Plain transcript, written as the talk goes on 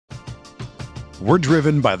We're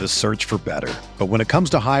driven by the search for better. But when it comes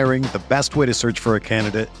to hiring, the best way to search for a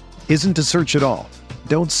candidate isn't to search at all.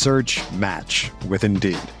 Don't search, match with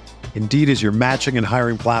Indeed. Indeed is your matching and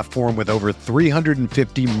hiring platform with over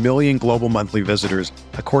 350 million global monthly visitors,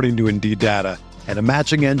 according to Indeed data, and a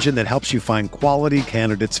matching engine that helps you find quality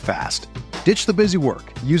candidates fast. Ditch the busy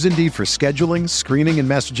work. Use Indeed for scheduling, screening, and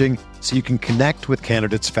messaging so you can connect with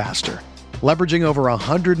candidates faster. Leveraging over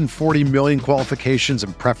 140 million qualifications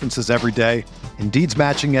and preferences every day, Indeed's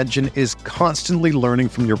matching engine is constantly learning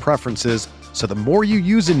from your preferences, so the more you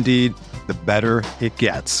use Indeed, the better it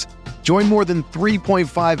gets. Join more than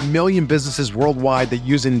 3.5 million businesses worldwide that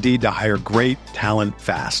use Indeed to hire great talent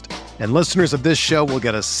fast. And listeners of this show will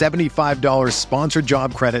get a $75 sponsored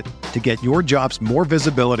job credit to get your jobs more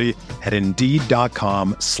visibility at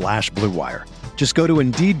Indeed.com/Blue Wire. Just go to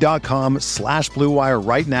Indeed.com/Blue Wire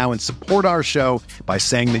right now and support our show by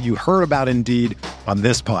saying that you heard about Indeed on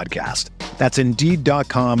this podcast. That's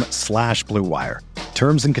Indeed.com/Blue Wire.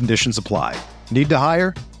 Terms and conditions apply. Need to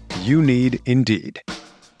hire? You need Indeed.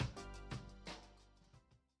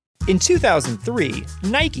 In 2003,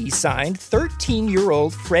 Nike signed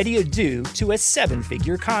 13-year-old Freddie Adu to a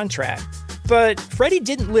 7-figure contract. But Freddie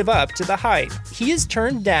didn't live up to the hype. He has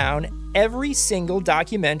turned down every single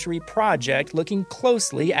documentary project looking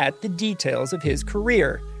closely at the details of his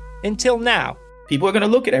career. Until now. People are going to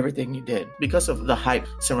look at everything you did because of the hype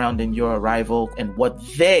surrounding your arrival and what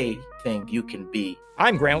they think you can be.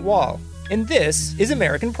 I'm Grant Wall, and this is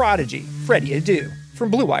American Prodigy, Freddie Adu,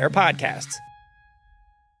 from Blue Wire Podcasts.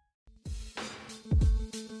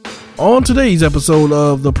 On today's episode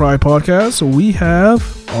of the Pride Podcast, we have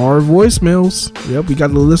our voicemails. Yep, we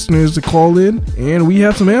got the listeners to call in, and we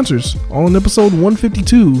have some answers on episode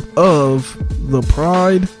 152 of the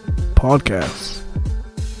Pride Podcast.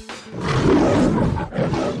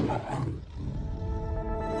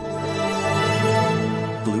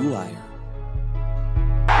 Blue Wire.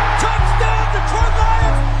 Touchdown, Detroit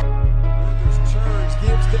Lions! Burgers turns,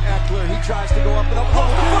 gives to Eckler. He tries to go up and up.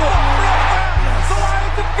 The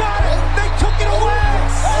Lions have got it. They took it away.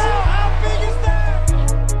 Oh, how big is that?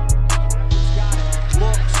 He's got it.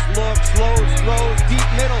 Looks, throws, deep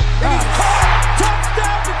middle. And he's caught.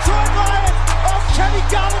 Touchdown, Detroit Lions. Oh, Kenny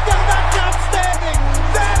Golladay, that's outstanding.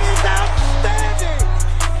 That is outstanding.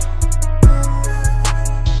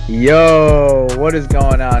 Yo, what is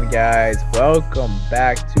going on, guys? Welcome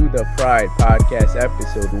back to the Pride Podcast,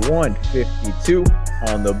 episode 152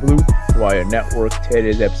 on the Blue Wire Network.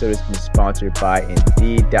 Today's episode is being sponsored by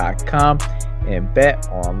Indeed.com and Bet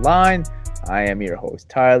Online. I am your host,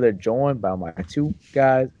 Tyler, joined by my two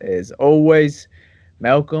guys, as always,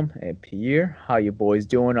 Malcolm and Pierre. How you boys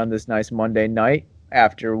doing on this nice Monday night?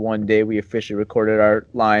 After one day, we officially recorded our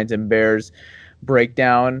Lions and Bears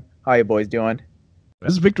breakdown. How you boys doing?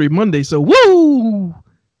 It's Victory Monday, so woo!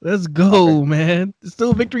 Let's go, man. It's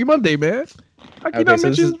still Victory Monday, man. How can you not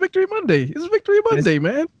mention it's Victory Monday? It's Victory Monday,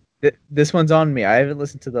 man. This one's on me. I haven't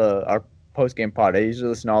listened to our post-game pod. I usually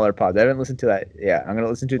listen to all our pods. I haven't listened to that yet. I'm going to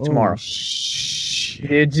listen to it tomorrow.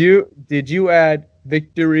 Shit. Did you add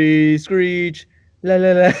Victory Screech? La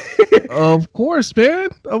la la. Of course, man.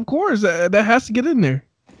 Of course. That has to get in there.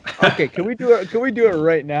 Okay, can we do it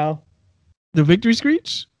right now? The Victory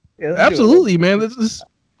Screech? Yeah, absolutely, man. Let's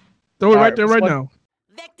throw it right there right now.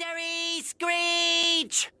 Victory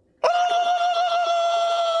Screech!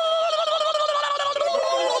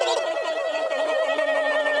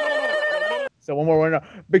 So one more right now.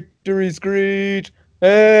 Victory Screech!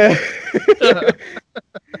 Hey.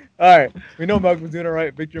 All right. We know Malcolm's doing all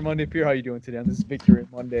right. Victory Monday. Pierre, how you doing today on this Victory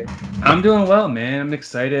Monday? I'm doing well, man. I'm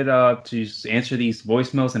excited to answer these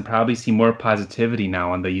voicemails and probably see more positivity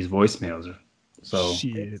now on these voicemails. So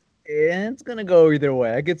shit. It's going to go either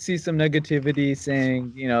way. I could see some negativity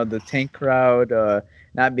saying, the tank crowd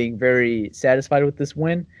not being very satisfied with this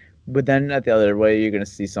win. But then at the other way, you're going to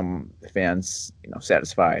see some fans,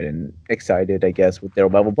 satisfied and excited, I guess, with their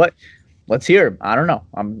level. But let's hear. I don't know.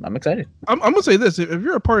 I'm excited. I'm going to say this. If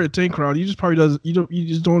you're a part of the tank crowd, you just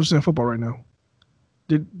don't understand football right now.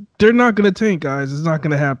 They're not going to tank, guys. It's not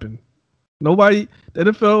going to happen. Nobody, the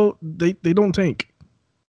NFL, they don't tank.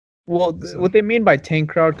 Well, what they mean by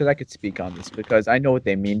tank crowd, because I could speak on this because I know what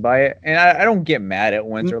they mean by it, and I don't get mad at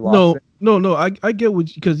wins or losses. No. I get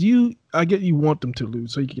I get you want them to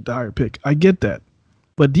lose so you can get the higher pick. I get that,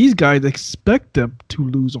 but these guys expect them to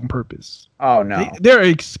lose on purpose. Oh no, they're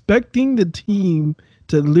expecting the team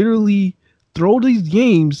to literally throw these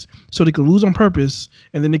games so they can lose on purpose,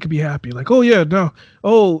 and then they can be happy. Like, oh yeah, no,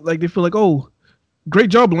 like they feel like, oh,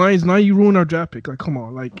 great job, Lions. Now you ruined our draft pick. Like, come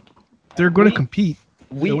on, like they're going to compete.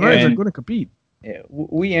 The Lions are going to compete. Yeah,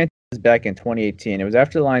 we answered back in 2018. It was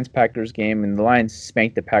after the Lions-Packers game, and the Lions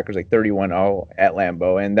spanked the Packers like 31-0 at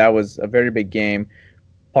Lambeau, and that was a very big game,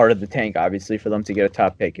 part of the tank, obviously, for them to get a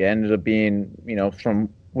top pick. It ended up being, we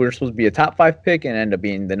were supposed to be a top 5 pick and ended up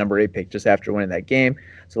being the number 8 pick just after winning that game.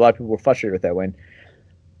 So a lot of people were frustrated with that win.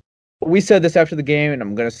 We said this after the game, and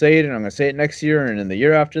I'm going to say it, and I'm going to say it next year and in the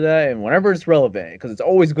year after that, and whenever it's relevant, because it's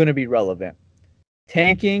always going to be relevant.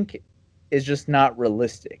 Tanking is just not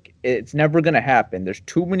realistic. It's never going to happen. There's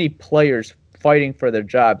too many players fighting for their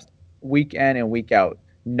jobs week in and week out.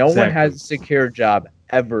 No one has a secure job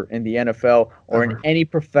ever in the NFL or in any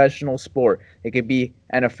professional sport. It could be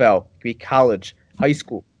NFL, it could be college, high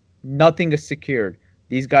school. Nothing is secured.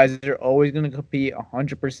 These guys are always going to compete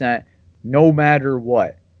 100% no matter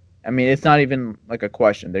what. I mean, it's not even like a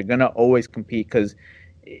question. They're going to always compete because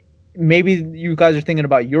maybe you guys are thinking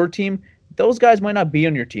about your team. Those guys might not be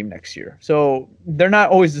on your team next year. So they're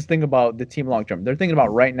not always just thinking about the team long term. They're thinking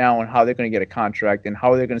about right now and how they're going to get a contract and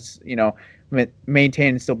how they're going to, maintain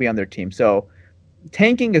and still be on their team. So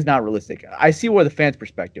tanking is not realistic. I see where the fans'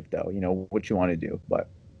 perspective, though, what you want to do. But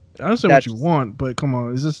I understand what you want, but come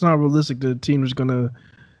on. It's just not realistic that the team is going to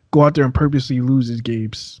go out there and purposely lose these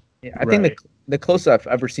games. Yeah, I think the closest I've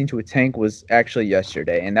ever seen to a tank was actually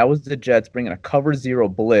yesterday, and that was the Jets bringing a cover 0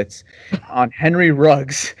 blitz on Henry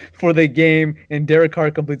Ruggs for the game, and Derek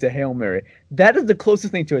Carr completes a Hail Mary. That is the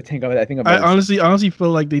closest thing to a tank I think I've ever seen. Honestly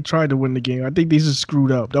feel like they tried to win the game. I think they just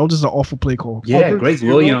screwed up. That was just an awful play call. Yeah, Greg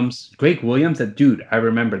Williams, that dude, I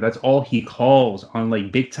remember. That's all he calls on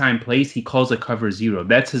like big time plays. He calls a cover 0.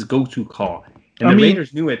 That's his go-to call. And the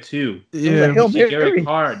Raiders knew it too. Yeah, Derek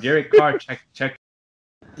Carr, check.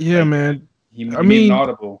 Yeah, man. He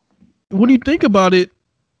inaudible. When you think about it,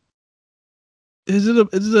 is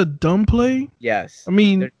it a dumb play? Yes. I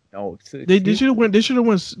mean, they should have went. They should have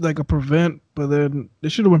went like a prevent, but then they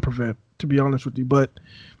should have went prevent. To be honest with you, but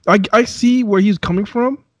I see where he's coming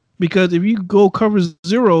from because if you go cover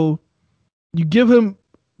 0, you give him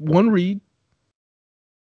one read.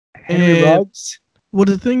 Henry Ruggs. Well,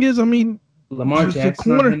 the thing is, I mean, Lamar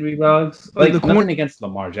Jackson or Henry Ruggs. Like nothing against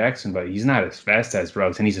Lamar Jackson, but he's not as fast as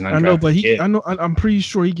Ruggs, and he's an undrafted kid. I'm pretty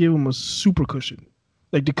sure he gave him a super cushion.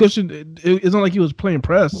 Like the cushion, it's not like he was playing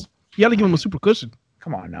press. You got to give him a super cushion.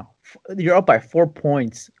 Come on now, you're up by 4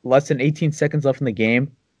 points, less than 18 seconds left in the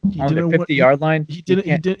game on the 50-yard line.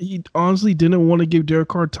 He honestly didn't want to give Derek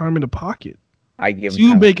Carr time in the pocket. I give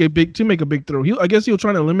him to make a big throw. I guess he was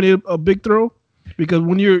trying to eliminate a big throw because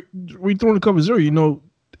when you're throwing the cover 0,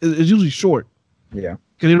 it's usually short. Yeah.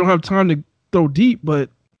 Because they don't have time to throw deep, but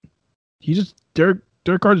Derek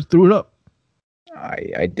Carr just threw it up.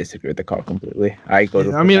 I disagree with the call completely. I would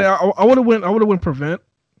have went prevent,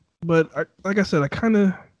 but like I said, I kind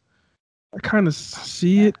of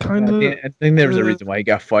see it. I think there was a reason why he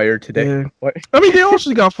got fired today. Yeah. What? I mean, they all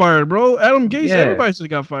should got fired, bro. Adam Gase, everybody should have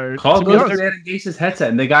got fired. Call goes through Adam Gase's headset,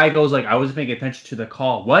 and the guy goes like, "I wasn't paying attention to the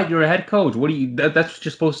call." What? You're a head coach. What do you? That's what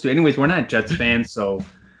you're supposed to do. Anyways, we're not Jets fans, so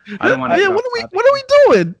I don't want to. Yeah, what are we doing? What are we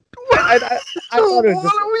doing?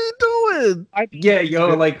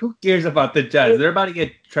 Like who cares about the Jets? They're about to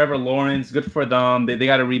get Trevor Lawrence. Good for them. They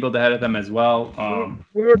got to rebuild ahead of them as well.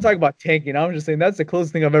 We were talking about tanking. I was just saying that's the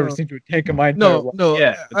closest thing I've ever seen to a tank in my entire life.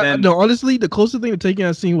 No. Honestly, the closest thing to tanking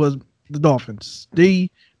I've seen was the Dolphins. They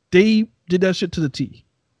did that shit to the T.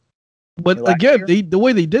 But again, the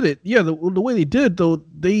way they did it, the way they did it, though,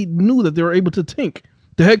 they knew that they were able to tank.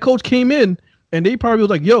 The head coach came in and they probably was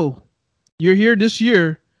like, "Yo, you're here this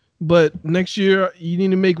year, but next year you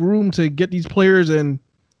need to make room to get these players, and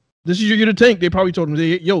this is your year to tank." They probably told him,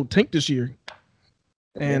 "Yo, tank this year,"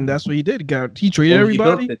 and that's what he did. He traded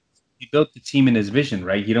everybody. He built the team in his vision,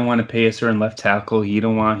 right? You don't want to pay a certain left tackle. He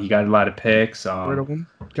got a lot of picks. Got rid of him.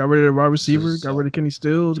 Got rid of the wide receiver. Got rid of Kenny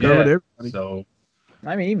Stills. Got rid of everybody. So,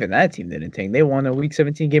 I mean, even that team didn't tank. They won a Week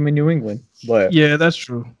 17 game in New England. But yeah, that's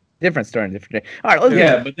true. Different story, different day. All right,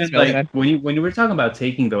 let's but then like when you were talking about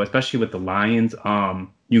taking though, especially with the Lions,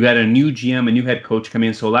 you got a new GM, a new head coach come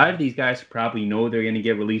in. So a lot of these guys probably know they're going to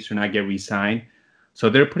get released or not get re-signed.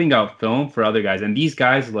 So they're putting out film for other guys, and these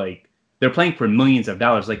guys they're playing for millions of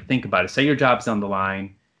dollars. Like think about it. Say your job's on the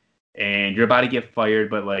line, and you're about to get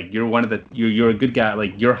fired, but like you're you're a good guy.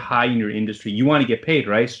 Like you're high in your industry. You want to get paid,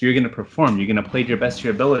 right? So you're going to perform. You're going to play to your best of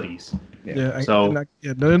your abilities. None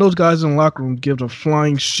of those guys in the locker room give a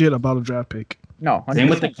flying shit about a draft pick. No. 100%. Same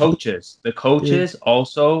with the coaches. The coaches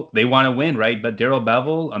also, they want to win, right? But Darrell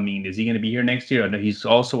Bevell, I mean, is he going to be here next year? No, he's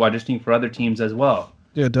also auditioning for other teams as well.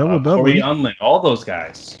 Yeah, Darrell Bevell. Corey Unlin, all those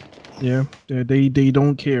guys. Yeah, they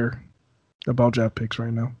don't care about draft picks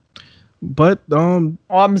right now. But I'm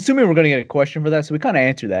assuming we're going to get a question for that, so we kind of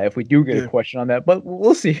answer that if we do get a question on that. But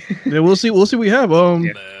we'll see. We'll see. We'll see. We have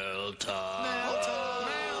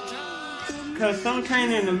because some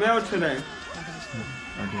came in the mail today.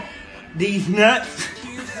 These nuts.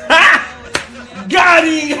 Got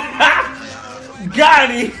him!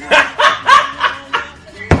 Got him!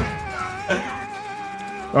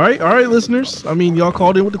 All right, listeners. I mean, y'all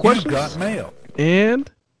called in with the questions. Got mail. And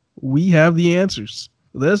we have the answers.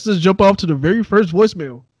 Let's just jump off to the very first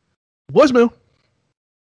voicemail. Voicemail.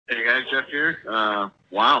 Hey guys, Jeff here.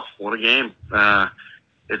 Wow, what a game.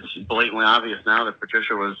 It's blatantly obvious now that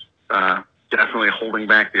Patricia was definitely holding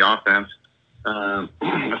back the offense.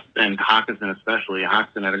 And Hockenson especially.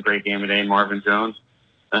 Hockenson had a great game today, and Marvin Jones.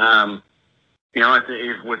 I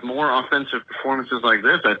think with more offensive performances like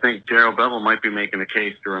this, I think Darrell Bevell might be making a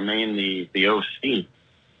case to remain the OC.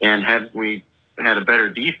 And had we had a better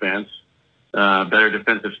defense, better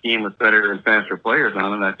defensive scheme with better and faster players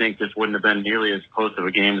on it, I think this wouldn't have been nearly as close of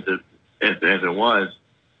a game as it was.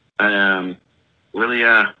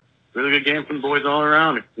 Really good game from the boys all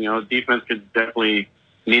around. Defense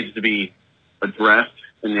needs to be addressed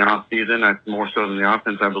in the off season, more so than the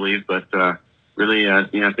offense, I believe. But really, I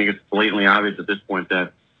think it's blatantly obvious at this point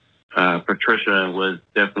that Patricia was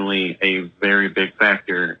definitely a very big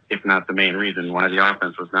factor, if not the main reason why the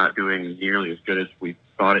offense was not doing nearly as good as we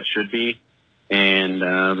thought it should be. And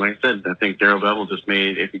like I said, I think Darrell Bevell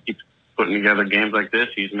if he keeps putting together games like this,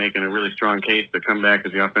 he's making a really strong case to come back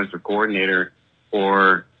as the offensive coordinator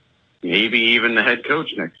or maybe even the head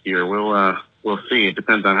coach next year. We'll see. It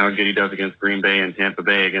depends on how good he does against Green Bay and Tampa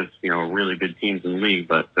Bay, against really good teams in the league.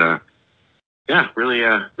 But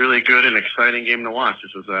really good and exciting game to watch.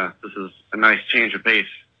 This is a nice change of pace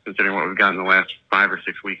considering what we've got in the last 5 or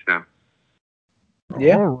 6 weeks now.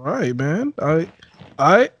 Yeah. All right, man. I'm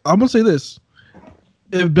gonna say this: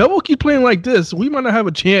 if Bevell keeps playing like this, we might not have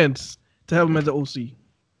a chance to have him as the OC.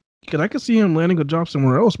 Because I could see him landing a job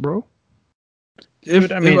somewhere else, bro.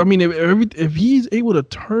 If he's able to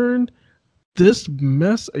turn this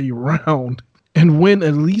mess around and win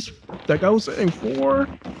at least, like I was saying, 4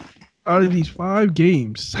 out of these 5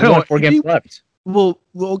 games. Hell, 4 games left. Well,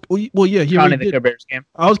 yeah. Counting the Bears game.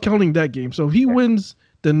 I was counting that game. So if he wins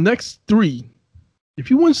the next 3, if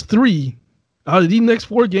he wins 3 out of these next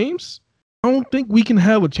 4 games, I don't think we can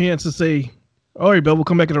have a chance to say, all right, Bill, we'll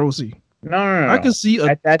come back at our OC. No. I can see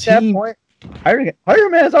at that point, hire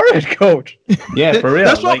him as our head coach. Yeah, for real.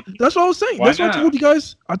 That's what I was saying. That's what I told you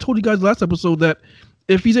guys. I told you guys last episode that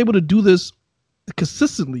if he's able to do this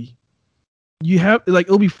consistently,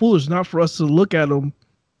 it'll be foolish not for us to look at him.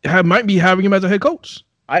 Might be having him as a head coach.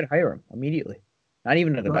 I'd hire him immediately. Not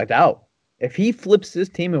even a doubt. If he flips this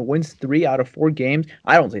team and wins 3 out of 4 games,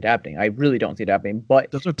 I don't see it happening. I really don't see it happening. But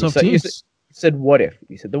those are tough teams. You said what if?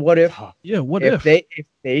 You said the what if. Yeah, what if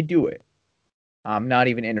they do it? I'm not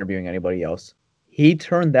even interviewing anybody else. He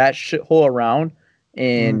turned that shithole around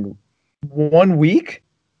in 1 week.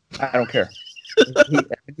 I don't care.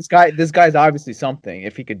 This guy's obviously something.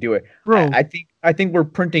 If he could do it, bro, I think we're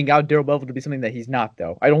printing out Darrell Bevell to be something that he's not,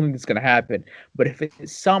 though. I don't think it's gonna happen. But if it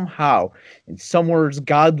somehow in somewhere's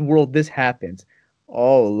God's world this happens,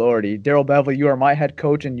 oh lordy, Darrell Bevell, you are my head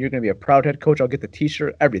coach, and you're gonna be a proud head coach. I'll get the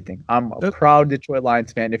T-shirt, everything. I'm a proud Detroit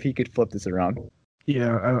Lions fan. If he could flip this around.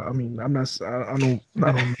 Yeah, I mean, I'm not. I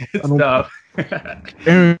don't know.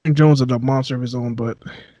 Aaron Jones is a monster of his own, but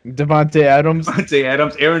Devontae Adams,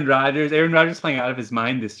 Aaron Rodgers playing out of his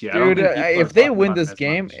mind this year. Dude, if they win this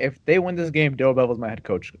game, Darrell Bevell's my head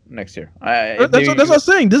coach next year. That's what I'm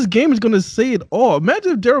saying. This game is going to say it all.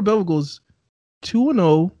 Imagine if Darrell Bevell goes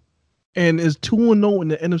 2-0 and is 2-0 in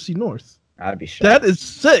the NFC North. I'd be shocked. That is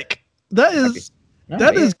sick. That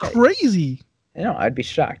is crazy. I'd be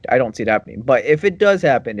shocked. I don't see it happening. But if it does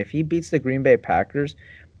happen, if he beats the Green Bay Packers,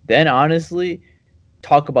 then honestly,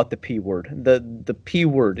 talk about the P word. The P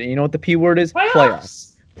word. And you know what the P word is?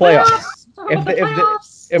 Playoffs.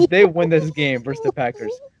 If they win this game versus the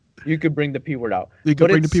Packers, you could bring the P word out. You could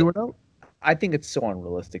bring the P word out? I think it's so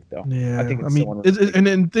unrealistic, though. Yeah,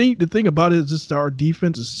 the thing about it is just our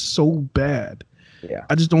defense is so bad. Yeah,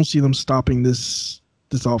 I just don't see them stopping this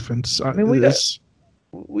offense.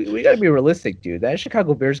 We got to be realistic, dude. That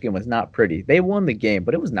Chicago Bears game was not pretty. They won the game,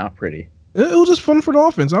 but it was not pretty. It was just fun for the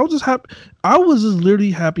offense. I was just happy. I was just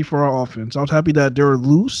literally happy for our offense. I was happy that they were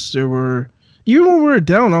loose. Even when we were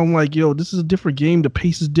down, I'm like, yo, this is a different game. The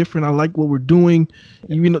pace is different. I like what we're doing.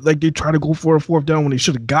 Even like they try to go for a 4th down when they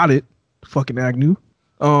should have got it. Fucking Agnew.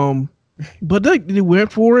 But they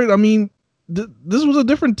went for it. I mean, this was a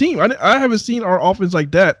different team. I haven't seen our offense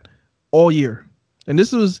like that all year. And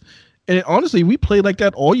honestly, we played like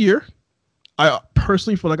that all year. I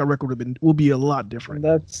personally feel like our record will be a lot different.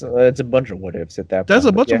 That's a bunch of what ifs at that point. That's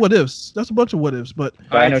a bunch of what ifs. But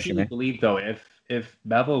I actually believe though, if if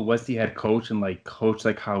Bevel was the head coach and like coached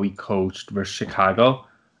like how he coached versus Chicago,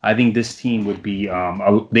 I think this team would be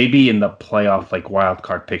they'd be in the playoff like wild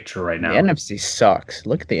card picture right now. The NFC sucks.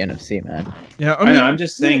 Look at the NFC, man. Yeah, I mean, I'm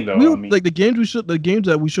just saying though. Like the games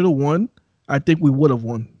that we should have won, I think we would have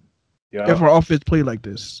won. Yeah. If our offense played like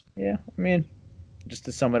this. Yeah, I mean, just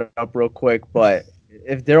to sum it up real quick, but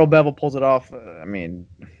if Daryl Bevel pulls it off, I mean,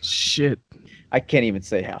 shit, I can't even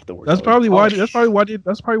say half the words. That's probably why they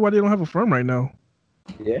don't have a firm right now.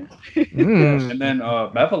 Yeah. And then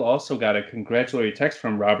Bevel also got a congratulatory text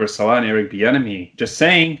from Robert Salah and Eric Bieniemy, just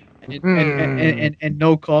saying. And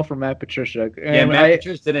no call from Matt Patricia. Yeah, Matt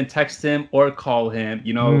Patricia didn't text him or call him.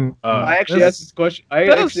 You know, I actually asked this question.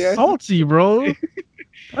 That's salty, bro.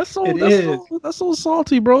 That's so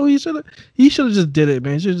salty, bro. He should have just did it,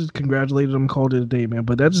 man. He should have just congratulated him, called it a day, man.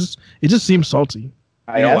 But it just seems salty.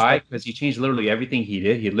 You know why? Because he changed literally everything he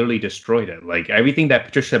did. He literally destroyed it. Like everything that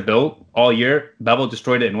Patricia built all year, Bevel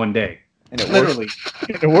destroyed it in one day. And it literally.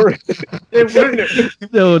 It worked. It worked.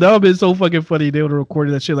 Yo, that would have been so fucking funny. They would have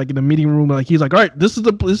recorded that shit like in the meeting room. Like he's like, all right, this is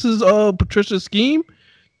Patricia's scheme.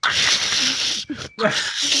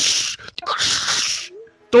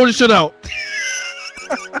 Throw this shit out.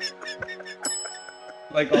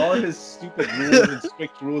 Like all his stupid rules and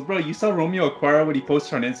strict rules, bro. You saw Romeo Aquara when he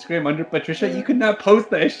posted on Instagram under Patricia. You could not post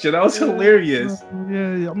that shit. That was hilarious.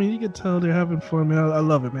 Yeah, I mean, you can tell they're having fun, man. I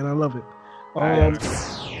love it, man. I love it.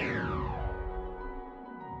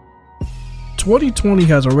 2020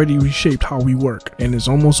 has already reshaped how we work and is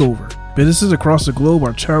almost over. Businesses across the globe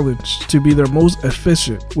are challenged to be their most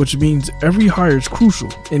efficient, which means every hire is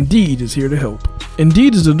crucial. Indeed is here to help.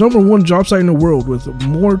 Indeed is the #1 job site in the world with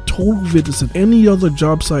more total visits than any other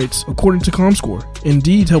job sites according to Comscore.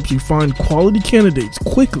 Indeed helps you find quality candidates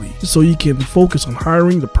quickly so you can focus on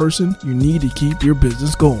hiring the person you need to keep your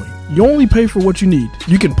business going. You only pay for what you need.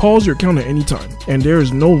 You can pause your account at any time, and there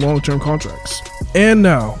is no long-term contracts. And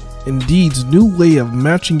now, Indeed's new way of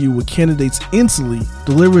matching you with candidates instantly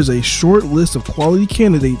delivers a short list of quality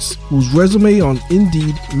candidates whose resume on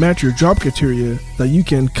Indeed match your job criteria that you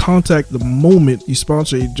can contact the moment you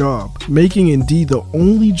sponsor a job, making Indeed the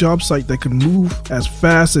only job site that can move as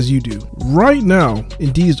fast as you do. Right now,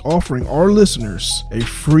 Indeed is offering our listeners a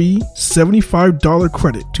free $75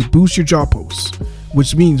 credit to boost your job posts,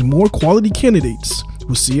 which means more quality candidates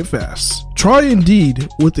will see it fast. Try Indeed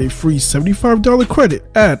with a free $75 credit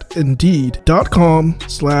at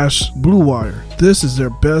Indeed.com/BlueWire. This is their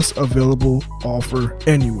best available offer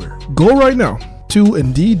anywhere. Go right now to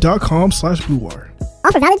Indeed.com/BlueWire.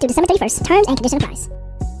 Offer valid through December 31st. Terms and conditions apply.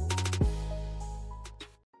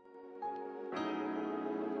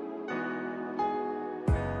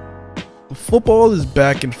 Football is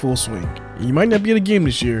back in full swing. You might not be at a game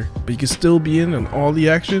this year, but you can still be in on all the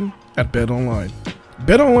action at BetOnline.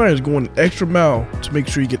 BetOnline is going an extra mile to make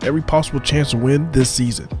sure you get every possible chance to win this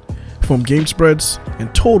season. From game spreads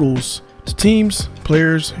and totals to teams,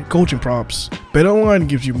 players, and coaching props, BetOnline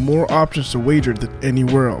gives you more options to wager than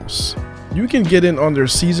anywhere else. You can get in on their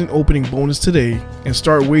season opening bonus today and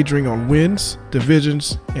start wagering on wins,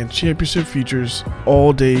 divisions, and championship futures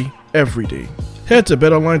all day, every day. Head to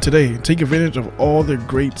BetOnline today and take advantage of all their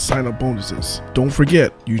great sign-up bonuses. Don't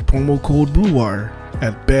forget, use promo code BlueWire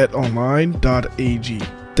at betonline.ag.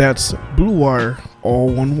 That's BlueWire, all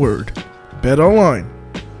one word. BetOnline,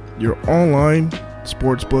 your online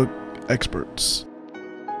sportsbook experts.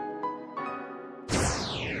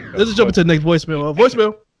 Let's just jump into the next voicemail.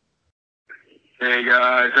 Voicemail. Hey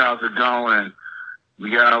guys, how's it going? We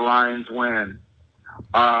got a Lions win.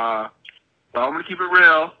 So I'm gonna keep it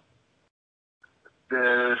real.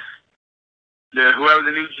 Whoever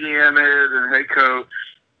the new GM is and head coach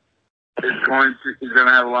is going to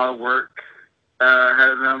have a lot of work ahead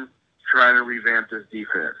of them trying to revamp this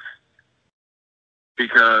defense,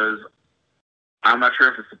 because I'm not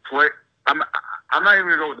sure if it's the play. I'm not even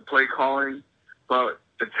gonna go with the play calling, but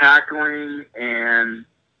the tackling and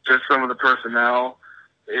just some of the personnel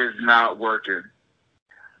is not working.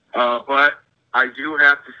 But I do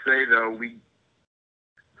have to say though,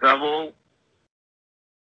 Bevel,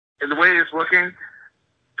 in the way it's looking,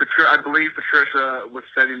 I believe Patricia was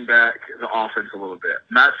setting back the offense a little bit.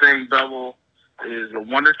 Not saying Bevel is a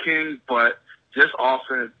wonder king, but this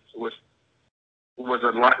offense was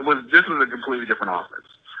a completely different offense.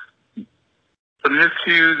 Some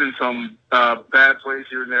miscues and some bad plays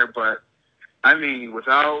here and there, but I mean,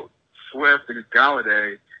 without Swift and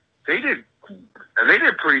Galladay, they did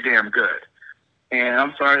pretty damn good. And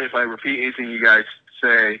I'm sorry if I repeat anything you guys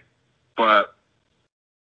say, but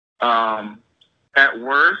at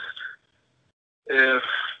worst, if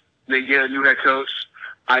they get a new head coach,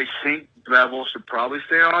 I think Bevel should probably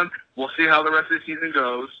stay on. We'll see how the rest of the season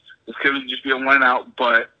goes. This could just be a one out,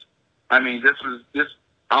 but I mean, this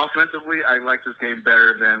offensively, I like this game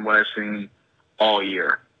better than what I've seen all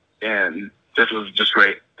year, and this was just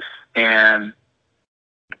great. And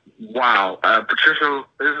wow, Patricia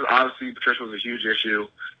was a huge issue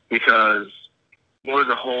because there was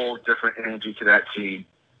a whole different energy to that team.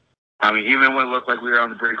 I mean, even when it looked like we were on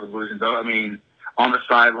the brink of losing, though, I mean, on the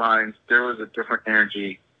sidelines, there was a different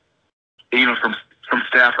energy, even from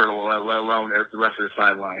Stafford, let alone the rest of the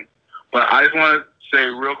sideline. But I just want to say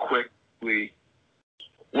real quickly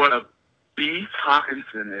what a beast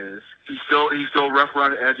Hawkinson is. He's still rough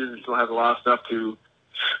around the edges and still has a lot of stuff to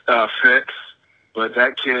fix. But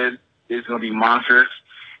that kid is going to be monstrous.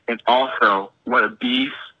 And also, what a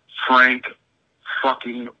beast Frank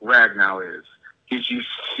fucking Ragnow is. Did you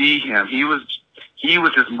see him? He was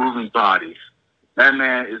just moving bodies. That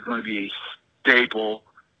man is going to be a staple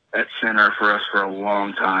at center for us for a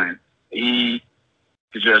long time. He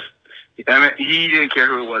didn't care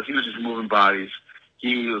who it was. He was just moving bodies.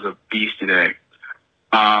 He was a beast today.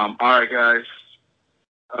 All right, guys.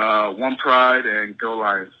 One Pride and go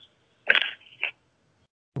Lions.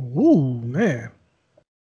 Ooh, man.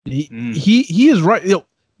 He is right. Yo,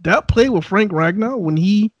 that play with Frank Ragnow when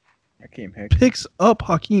he picks up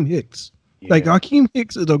Hakeem Hicks. Yeah. Like, Hakeem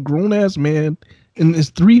Hicks is a grown-ass man and is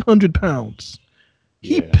 300 pounds.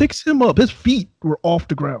 He picks him up. His feet were off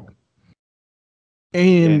the ground.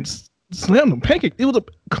 And slammed him. Pancake. It was a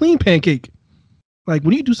clean pancake. Like,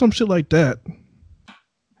 when you do some shit like that,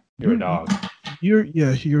 you're a dog. You're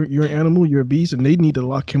an animal. You're a beast, and they need to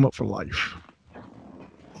lock him up for life.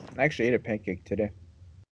 I actually ate a pancake today.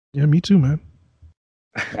 Yeah, me too, man.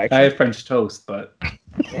 I had French toast, but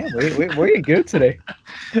where you good today?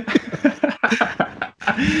 And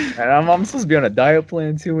I'm supposed to be on a diet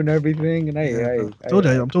plan too and everything. And I told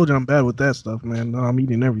you I'm bad with that stuff, man. No, I'm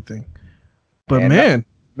eating everything. But man,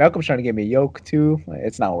 Malcolm's trying to get me yolk too.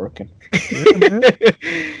 It's not working. Yeah,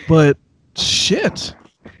 but shit,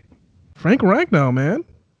 Frank Ragnow, man.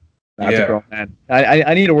 That's a grown man.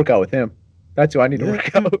 I need to work out with him. That's who I need to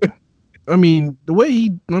work out with. I mean, the way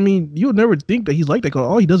you would never think that he's like that. Cause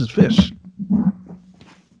all he does is fish.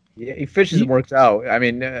 Yeah, he fishes and works out. I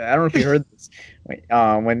mean, I don't know if you heard this.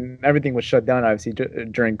 When everything was shut down, obviously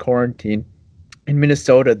during quarantine, in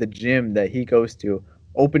Minnesota, the gym that he goes to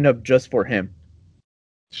opened up just for him.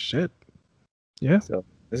 Shit. Yeah. So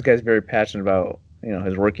this guy's very passionate about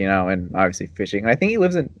his working out and obviously fishing. And I think he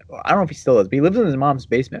lives in. I don't know if he still does, but he lives in his mom's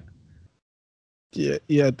basement.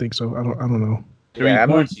 Yeah, I think so. I don't know.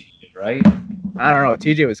 Right? I don't know.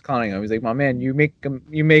 TJ was calling him. He's like, "My man, you make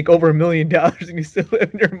over $1 million and you still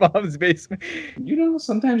live in your mom's basement."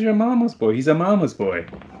 Sometimes you're a mama's boy. He's a mama's boy.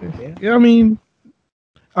 Yeah, I mean,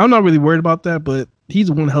 I'm not really worried about that, but he's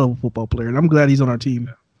one hell of a football player, and I'm glad he's on our team.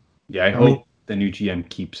 Yeah, I hope the new GM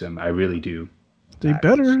keeps him. I really do. They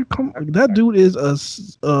better come. That dude is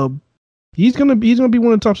he's gonna be one of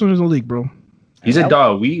the top centers in the league, bro. He's a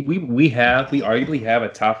dog. We arguably have a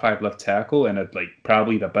top 5 left tackle and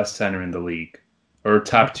probably the best center in the league, or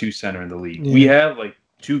top 2 center in the league. Yeah. We have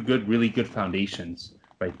two really good foundations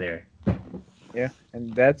right there. Yeah,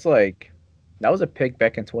 and that was a pick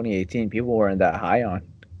back in 2018. People weren't that high on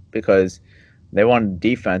because they wanted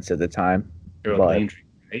defense at the time. Landry,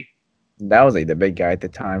 right? That was the big guy at the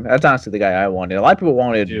time. That's honestly the guy I wanted. A lot of people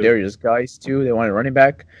wanted Darius Geis too. They wanted running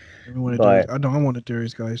back. I wanted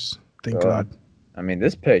Darius Geis. Thank God. I mean,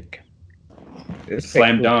 this pick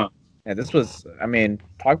slam dunk. Yeah, this was. I mean,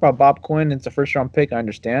 talk about Bob Quinn. It's a first round pick. I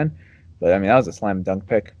understand, but I mean that was a slam dunk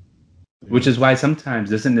pick. Which is why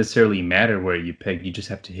sometimes it doesn't necessarily matter where you pick. You just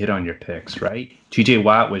have to hit on your picks, right? T.J.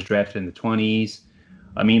 Watt was drafted in the 20s.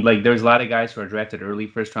 I mean, there's a lot of guys who are drafted early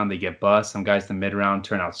first round. They get bust. Some guys in the mid round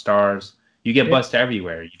turn out stars. You get bust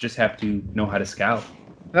everywhere. You just have to know how to scout.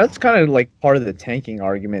 That's kind of part of the tanking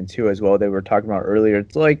argument too, as well. They were talking about earlier.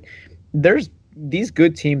 It's there's these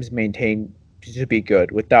good teams maintain to be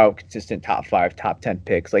good without consistent top 5, top 10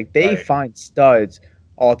 picks. They find studs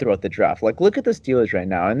all throughout the draft. Look at the Steelers right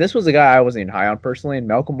now. And this was a guy I wasn't even high on personally, and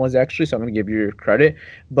Malcolm was actually, so I'm going to give you your credit.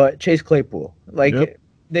 But Chase Claypool,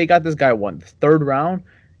 they got this guy the 3rd round,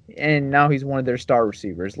 and now he's one of their star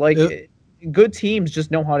receivers. Good teams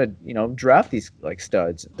just know how to, draft these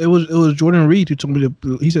studs. It was Jordan Reed who told me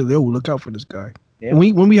he said, "Yo, look out for this guy." Yeah.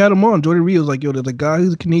 When we had him on, Jordan Reed was like, "Yo, there's a guy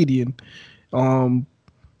who's a Canadian.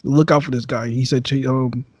 Look out for this guy." He said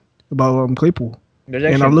about Claypool,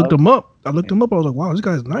 and I looked him up. I was like, "Wow, this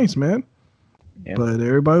guy's nice, man." Yeah. But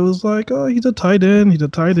everybody was like, "Oh, he's a tight end. I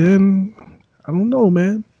don't know,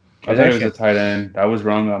 man." I thought it was a tight end. I was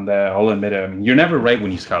wrong on that. I'll admit it. I mean, you're never right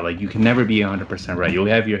when you scout. Like, you can never be 100% right. You'll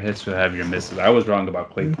have your hits, you'll have your misses. I was wrong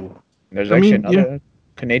about Claypool. There's actually another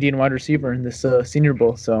Canadian wide receiver in this Senior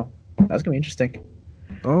Bowl, so that's going to be interesting.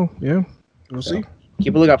 Oh, yeah. We'll see.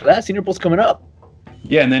 Keep a lookout for that. Senior Bowl's coming up.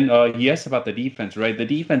 Yeah, and then he asked about the defense, right? The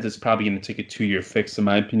defense is probably going to take a 2-year fix, in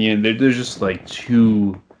my opinion. There's just, like,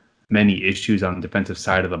 too many issues on the defensive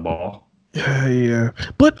side of the ball. Yeah.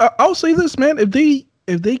 But I'll say this, man.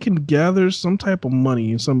 If they can gather some type of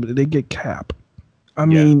money and they get cap, I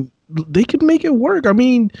mean, they could make it work. I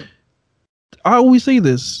mean, I always say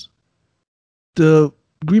this: the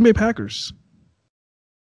Green Bay Packers.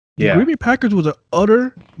 The Green Bay Packers was an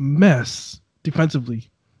utter mess defensively.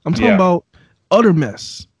 I'm talking about utter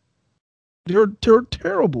mess. They're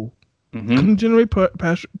terrible. Mm-hmm. Couldn't generate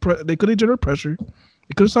they couldn't generate pressure.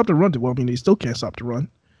 They couldn't stop the run. Well, I mean, they still can't stop the run.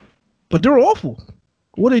 But they're awful.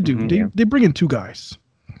 What they do? Mm-hmm. They bring in 2 guys.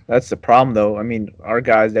 That's the problem, though. I mean, our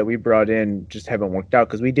guys that we brought in just haven't worked out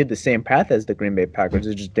because we did the same path as the Green Bay Packers.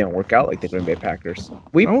 It just didn't work out like the Green Bay Packers.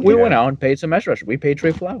 We went out and paid some edge rushers. We paid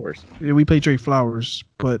Trey Flowers. Yeah, we paid Trey Flowers,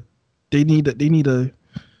 but they need a.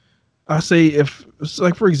 I say if,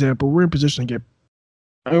 like, for example, we're in position to get.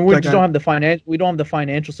 I mean, we don't have the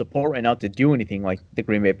financial support right now to do anything like the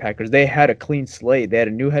Green Bay Packers. They had a clean slate. They had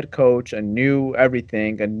a new head coach, a new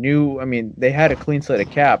everything, they had a clean slate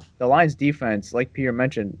of cap. The Lions defense, like Peter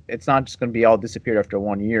mentioned, it's not just going to be all disappeared after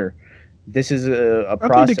 1 year. This is a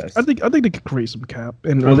process. I think they could create some cap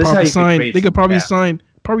and probably sign. They could probably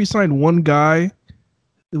sign one guy,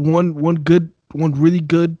 one really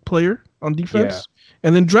good player on defense,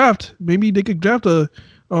 and then draft. Maybe they could draft a.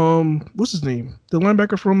 What's his name? The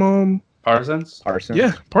linebacker from Parsons.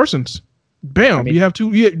 Yeah, Parsons. Bam! I mean, you have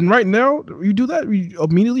 2. Yeah, right now you do that. You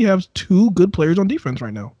immediately have 2 good players on defense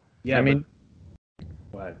right now. Yeah, I mean,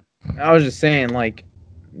 what? I was just saying, like,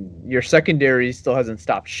 your secondary still hasn't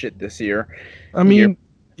stopped shit this year. I mean,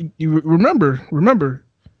 you remember,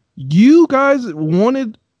 you guys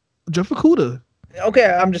wanted Jeff Okudah. Okay,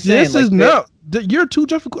 I'm just saying. This is now year 2.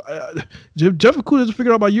 Jeff Okudah has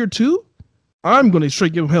figured out by year 2. I'm going to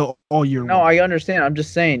straight give him hell all year long. No, I understand. I'm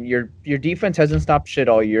just saying your defense hasn't stopped shit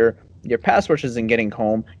all year. Your pass rush isn't getting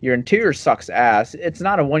home. Your interior sucks ass. It's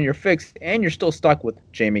not a 1-year fix, and you're still stuck with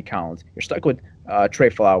Jamie Collins. You're stuck with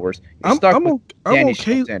Trey Flowers. You're stuck with Danny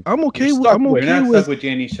Shelton. I'm okay You're not stuck with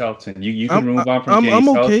Danny Shelton. You can move on from Danny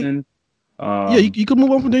Shelton. You can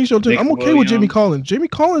move on from Danny Shelton. I'm okay with Jamie Collins. Jamie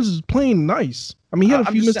Collins is playing nice. I mean, he had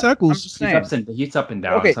a few missed tackles. He's up and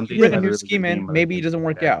down. Okay, you bring a new scheme in. Maybe he doesn't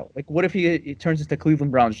work out. Like, what if he turns into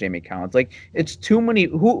Cleveland Browns Jamie Collins? Like, it's too many.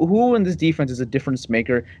 Who in this defense is a difference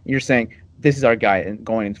maker? And you're saying this is our guy and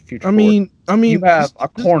going into future. I mean, you have a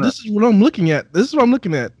corner. This is what I'm looking at.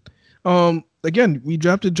 Again, we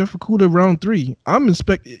drafted Jeff Okudah round 3. I'm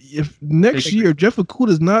expecting if next year Jeff Okudah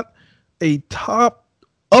is not a top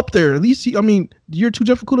up there, at least year 2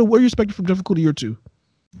 Jeff Okudah. What are you expecting from Jeff Okudah year 2?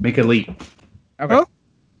 Make a leap. Okay. Huh?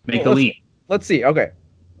 Make a leap. Let's see. Okay.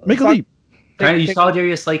 Make a leap. You saw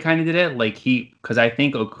Darius Slay kind of did it, like because I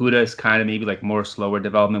think Okudah is kind of maybe like more slower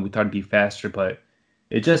development. We thought it'd be faster, but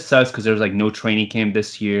it just sucks because there's like no training camp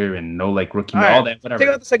this year and no like rookie, all that, whatever. Take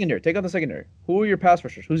out the secondary. Who are your pass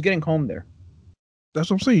rushers? Who's getting home there? That's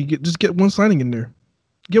what I'm saying. Just get one signing in there.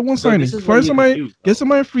 Get one signing. Find somebody. Get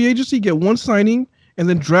somebody in free agency. Get one signing, and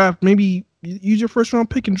then draft. Maybe use your first round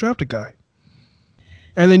pick and draft a guy.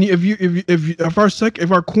 And then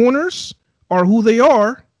if our corners are who they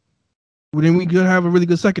are, then we could have a really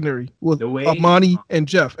good secondary with Amani and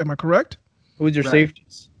Jeff. Am I correct? Who's your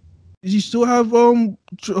safeties? You still have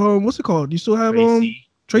what's it called? You still have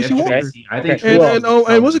Tracy Walker. I think.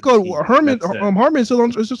 And what's it called? Harmon's still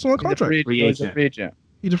on contract. Free agent.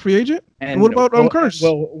 He's a free agent. And what about Curse?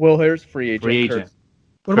 Will Harris free agent.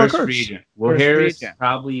 What about Curse? Will Harris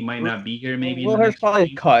probably might not be here. Maybe Will Harris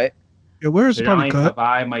probably cut. Yeah, where's the probably cut?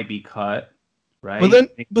 Levi might be cut, right? But then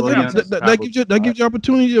that gives you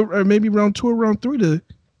opportunity, or maybe round 2 or round 3 to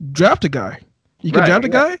draft a guy. You can draft a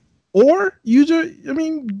guy, or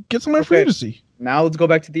get somebody free agency. Now let's go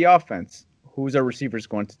back to the offense. Who's our receivers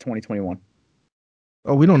going to 2021?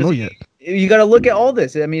 Oh, we don't know yet. You got to look at all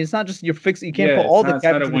this. I mean, it's not just your fix. You can't put all the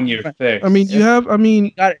cap. It's not a 1-year fix.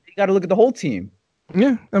 You got to look at the whole team.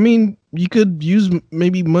 Yeah, you could use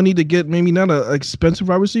maybe money to get maybe not an expensive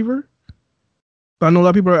wide receiver. But I know a lot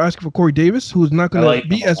of people are asking for Corey Davis, who's not going to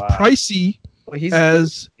be as pricey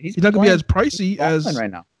as he's not going to be as pricey as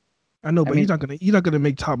right now. I know, but he's not going to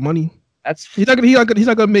make top money. He's not going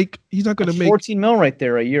to make 14 mil right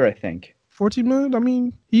there a year, I think. 14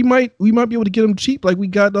 million. We might be able to get him cheap, like we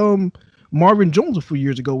got Marvin Jones a few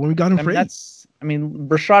years ago when we got him for $8.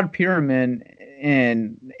 Rashad Perriman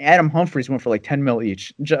and Adam Humphries went for like 10 mil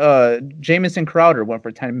each. Jamison Crowder went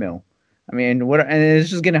for 10 mil. I mean, what? And it's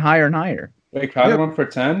just getting higher and higher. Wait, Crowder went for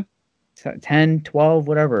 10? 10, 12,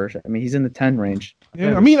 whatever. I mean, he's in the 10 range.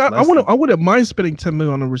 Yeah, I mean, I wouldn't mind spending 10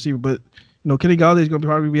 million on a receiver, but Kenny Galladay is going to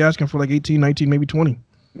probably be asking for like 18, 19, maybe 20.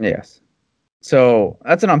 Yes. So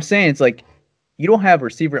that's what I'm saying. It's like you don't have a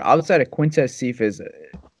receiver outside of Quintez Cephas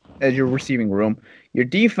as your receiving room. Your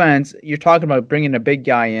defense, you're talking about bringing a big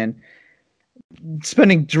guy in,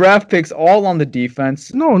 spending draft picks all on the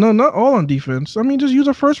defense. No, not all on defense. I mean, just use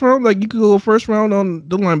a first round. Like you could go first round on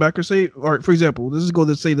the linebacker. Say, all right, for example, let's go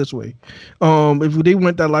this way. If they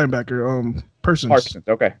went that linebacker, Parsons.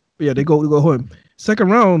 Okay. Yeah, they go him. Second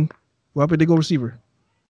round, well, they go receiver.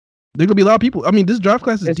 There's gonna be a lot of people. I mean, this draft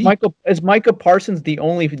class is deep. Is Micah Parsons the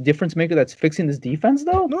only difference maker that's fixing this defense,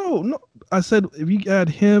 though? No. I said if you add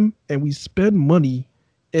him and we spend money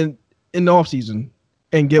in the offseason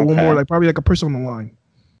and get one more, like probably like a person on the line.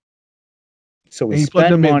 So we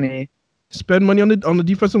spend money. Spend money on the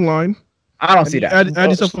defensive line. I don't see that. Add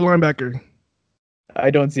yourself a linebacker. I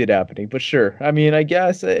don't see it happening, but sure. I mean, I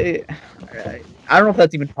guess I don't know if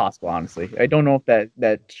that's even possible, honestly. I don't know if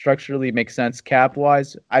that structurally makes sense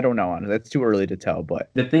cap-wise. I don't know. That's too early to tell. But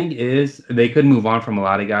the thing is, they could move on from a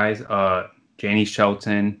lot of guys. Danny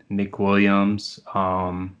Shelton, Nick Williams.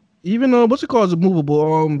 Even what's it called is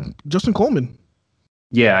movable. Justin Coleman.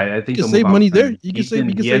 Yeah, I think you can save money there. He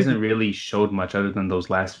hasn't really showed much other than those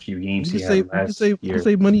last few games. You can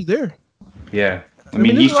save money there. Yeah, I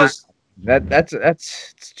mean he's just.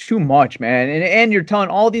 That's too much, man. And you're telling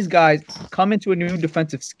all these guys come into a new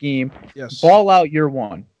defensive scheme, ball out year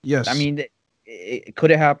one. Yes. I mean,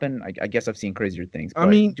 could it happen? I guess I've seen crazier things. I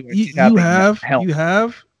mean, you have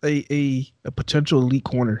a potential elite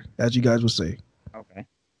corner, as you guys would say. Okay.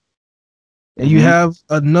 And you have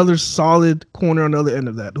another solid corner on the other end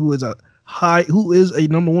of that, who is a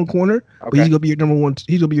number one corner, but he's gonna be your number one.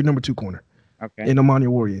 He's gonna be your number two corner. Okay. In Amani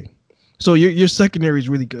Warrior. So your secondary is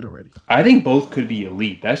really good already. I think both could be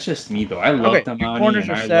elite. That's just me though. I love Amani. Your corners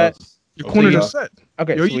are set. Your corners are set.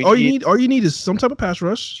 Okay. All you need is some type of pass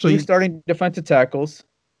rush. So you're starting defensive tackles.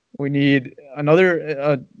 We need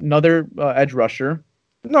another edge rusher.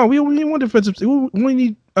 No, we only need one defensive. We only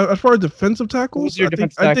need as far as defensive tackles.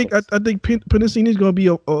 I think Penicini is going to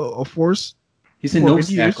be a force. He's a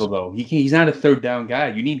nose tackle though. He's not a third down guy.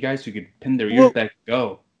 You need guys who could pin their ears that could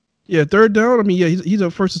go. Yeah, third down. I mean, yeah, he's a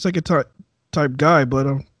first and second type guy, but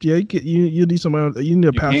yeah, you need somebody. You need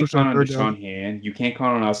a pass rusher on third down. You can't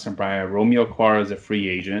count on Austin Bryant. Romeo Quara is a free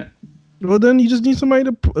agent. Well, then you just need somebody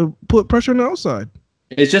to put pressure on the outside.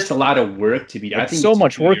 It's just a lot of work to be. I think so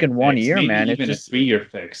much work in 1 year, man. Even a 3-year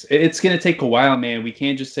fix. It's gonna take a while, man. We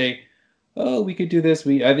can't just say, "Oh, we could do this."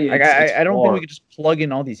 I don't think we could just plug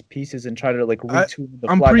in all these pieces and try to like retool the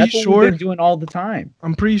fly. I'm pretty That's sure what we've been doing all the time.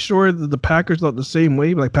 I'm pretty sure that the Packers thought the same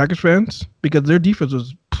way, like Packers fans, because their defense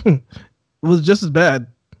was just as bad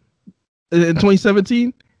in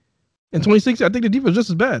 2017. In 2016, I think the defense was just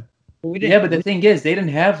as bad. Yeah, but the thing is, they didn't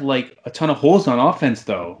have like a ton of holes on offense,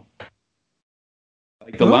 though.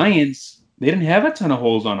 Like the Lions, they didn't have a ton of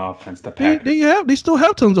holes on offense. The Packers. They still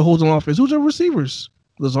have tons of holes on offense. Who's their receivers?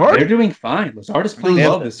 Lazard? They're doing fine. Lazard is playing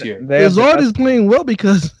well this year. Lazard is playing well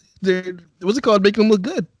because they're making him look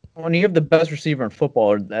good. When you have the best receiver in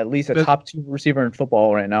football, or at least a top 2 receiver in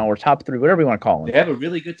football right now, or top 3, whatever you want to call him. They have a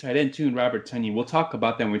really good tight end too in Robert Tonyan. We'll talk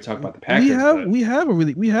about that when we talk about the Packers. We have a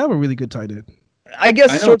really good tight end. I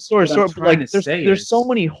guess short story, like there's so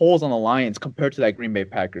many holes on the Lions compared to that Green Bay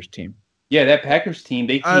Packers team. Yeah, that Packers team,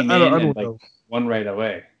 they came in and like won right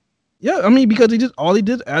away. Yeah, I mean, because they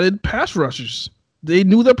added pass rushers. They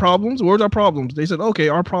knew their problems. Where's our problems? They said, okay,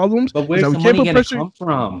 our problems. But where's the money going to come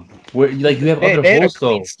from? Where you have other holes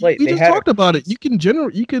though. We just talked about it. You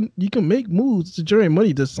can make moves to generate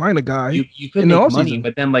money to sign a guy. You could make money,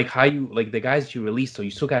 but then the guys you release, so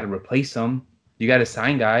you still got to replace them. You got to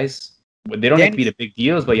sign guys. They don't have to be the big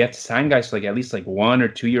deals, but you have to sign guys for at least 1 or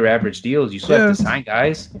 2 year average deals. You still have to sign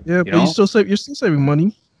guys. Yeah, but you're still saving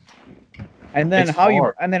money. And then how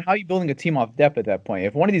you building a team off depth at that point?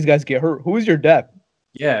 If one of these guys get hurt, who's your depth?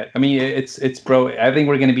 Yeah, I mean it's bro. I think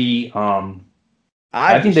we're gonna be.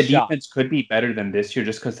 I think the defense could be better than this year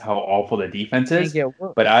just because how awful the defense is.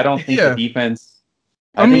 But I don't think the defense.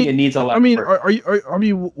 I think it needs a lot. I mean,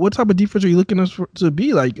 what type of defense are you looking to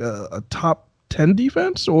be? Like a top 10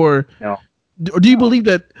 defense, or no? Or do you believe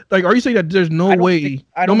that? Like, are you saying that there's no way,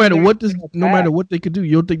 no matter what they could do,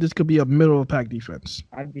 you don't think this could be a middle of the pack defense?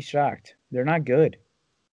 I'd be shocked. They're not good.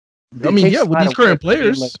 I mean, yeah, with these current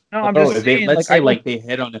players. No, I'm just saying. Let's say they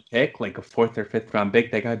hit on a pick, like a 4th or 5th round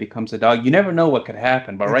pick, that guy becomes a dog. You never know what could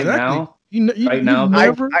happen. But right now,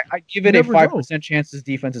 I give it a 5% chance this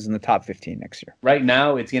defense is in the top 15 next year. Right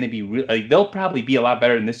now, it's going to be they'll probably be a lot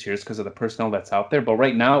better than this year's because of the personnel that's out there. But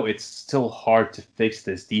right now, it's still hard to fix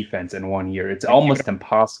this defense in 1 year. It's almost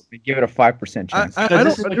impossible. Give it a 5% chance.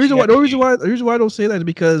 The reason why I don't say that is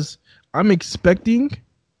because I'm expecting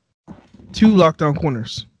 2 lockdown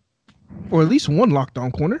corners. Or at least 1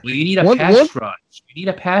 lockdown corner. Well, you need a pass rush. You need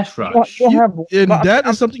a pass rush. That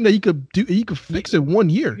is something that you could do. You could fix in 1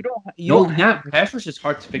 year. Pass rush is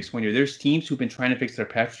hard to fix 1 year. There's teams who've been trying to fix their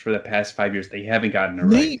pass rush for the past 5 years. They haven't gotten it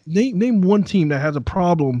right. Name one team that has a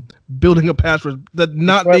problem building a pass rush that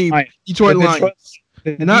not named Detroit Lions.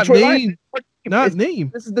 Not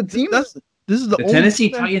name. This is the team. This is the Tennessee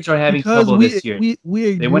Titans are having trouble this year.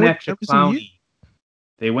 They went after Clowney.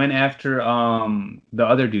 They went after the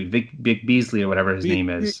other dude, Vic Beasley or whatever his name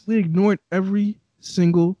is. We ignored every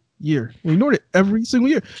single year. We ignored it every single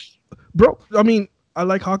year. Bro, I mean, I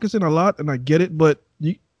like Hawkinson a lot, and I get it, but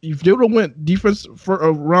if they would have went defense for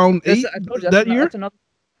round 8 that year,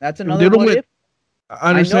 that's another what if.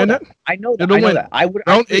 I understand that. I know that. I would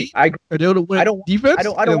round 8. They would have went defense.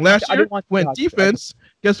 And last year went defense.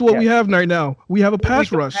 Guess what we have right now? We have a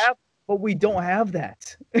pass rush. But we don't have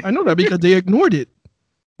that. I know that because they ignored it.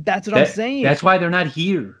 That's what I'm saying. That's why they're not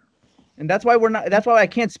here. And that's why we're not. That's why I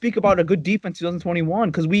can't speak about a good defense 2021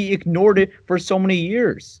 because we ignored it for so many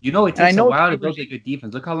years. You know, it takes a while to build a good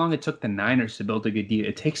defense. Look how long it took the Niners to build a good defense.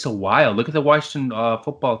 It takes a while. Look at the Washington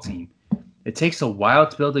football team. It takes a while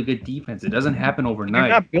to build a good defense. It doesn't happen overnight.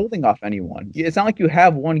 You're not building off anyone. It's not like you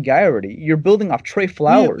have one guy already. You're building off Trey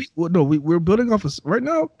Flowers. We're building off right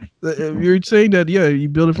now. You're saying that you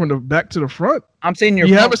build it from the back to the front. I'm saying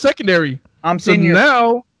you have a secondary. I'm saying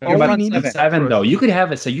now. Seven though. You could have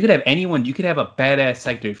you could have anyone. You could have a badass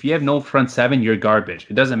sector. If you have no front 7, you're garbage.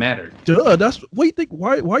 It doesn't matter. That's what you think.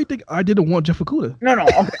 Why you think I didn't want Jeff Okudah? No.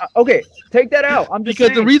 Okay, take that out. I'm just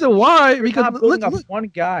because the reason why not building off one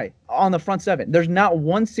guy on the front 7. There's not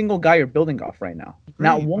one single guy you're building off right now.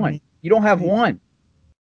 Not one. You don't have one.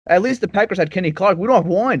 At least the Packers had Kenny Clark. We don't have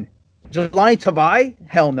one. Jelani Tavai?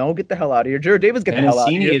 Hell no. Get the hell out of here. Jared Davis, get the hell out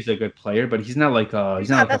of here. is a good player, but he's not like a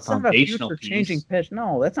foundational piece. Changing pitch.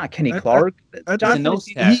 No, that's not Kenny Clark. He's a nose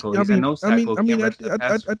tackle. I think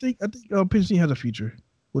Pinsky has a future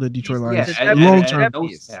with the Detroit Lions.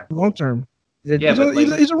 Long term.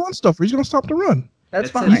 He's a run stuffer. He's gonna stop the run. That's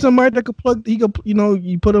fine. He's somebody that could plug. He could,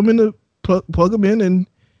 you put him in the plug him in, and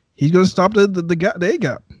he's gonna stop the A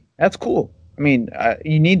gap. That's cool. I mean,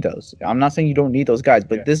 you need those. I'm not saying you don't need those guys,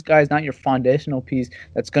 but this guy's not your foundational piece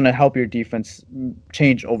that's going to help your defense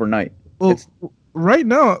change overnight. Well, right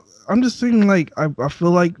now, I'm just saying, I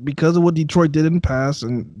feel like because of what Detroit did in the past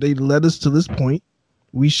and they led us to this point,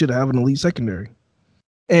 we should have an elite secondary.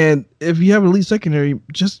 And if you have an elite secondary,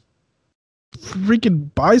 just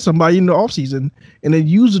freaking buy somebody in the offseason and then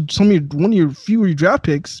use one of your fewer draft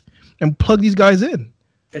picks and plug these guys in.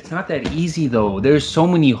 It's not that easy though. There's so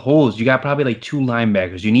many holes. You got probably 2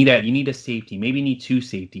 linebackers. You need a safety. Maybe you need 2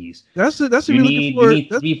 safeties. You need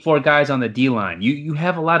 3-4 guys on the D line. You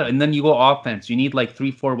have a lot of, and then you go offense. You need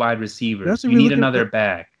 3-4 wide receivers. You need another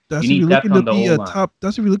back. You need depth on the O-line.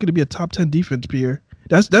 That's if you're looking to be a top 10 defense, Pierre.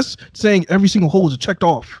 That's saying every single hole is checked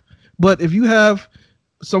off. But if you have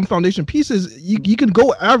some foundation pieces, you can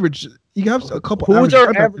go average. You have a couple. Who's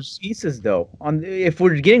our average pieces though? If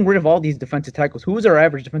we're getting rid of all these defensive tackles, who's our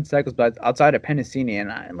average defensive tackles outside of Pennicini?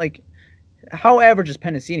 And how average is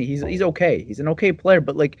Pennicini? He's okay. He's an okay player,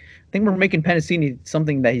 but I think we're making Pennicini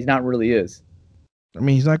something that he's not really is. I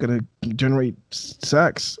mean, he's not going to generate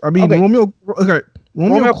sacks. I mean, Romeo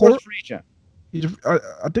Court,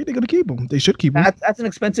 I think they're going to keep him. They should keep him. That's an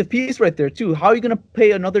expensive piece right there, too. How are you going to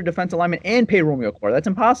pay another defensive lineman and pay Romeo Court? That's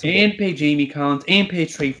impossible. And pay Jamie Collins and pay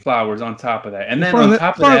Trey Flowers on top of that. And then on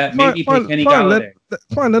top of that, maybe pay Kenny Galladay.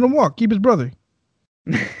 Let him walk. Keep his brother.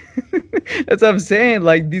 That's what I'm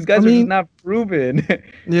saying. These guys are just not proven.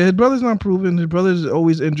 Yeah, his brother's not proven. His brother's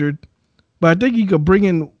always injured. But I think you could bring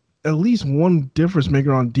in at least one difference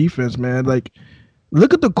maker on defense, man.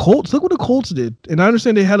 Look at the Colts. Look what the Colts did. And I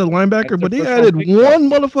understand they had a linebacker, but they added one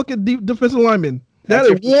motherfucking defensive lineman. They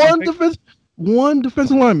added one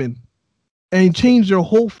defensive lineman and changed their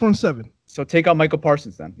whole front 7. So take out Michael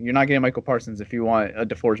Parsons then. You're not getting Michael Parsons if you want a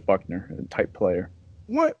DeForest Buckner type player.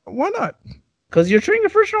 Why not? Because you're trading a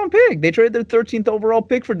first-round pick. They traded their 13th overall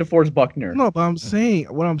pick for DeForest Buckner. No, but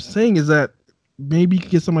what I'm saying is that maybe you can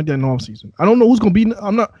get somebody in the offseason. I don't know who's going to be.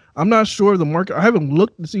 I'm not sure of the market. I haven't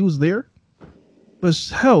looked to see who's there. But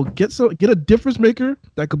hell, get a difference maker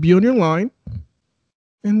that could be on your line,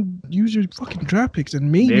 and use your fucking draft picks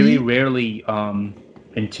and maybe. Very rarely,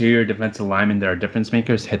 interior defensive linemen that are difference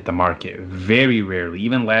makers hit the market. Very rarely.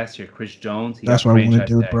 Even last year, Chris Jones. That's why I wanted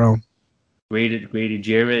Derrick Brown. Graded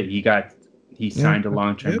Jarrett. He signed a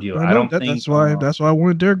long-term deal. I don't think that's why I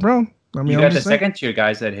wanted Derrick Brown. I mean, you got the second-tier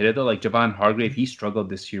guys that hit it though, like Javon Hargrave. He struggled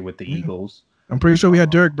this year with the Eagles. I'm pretty sure we had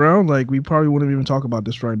Derrick Brown. Like, we probably wouldn't even talk about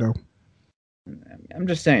this right now. I'm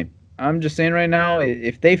just saying right now,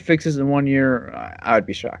 if they fix this in 1 year, I would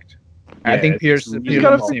be shocked. Yeah, I think Pierce. We just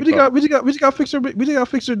got to fix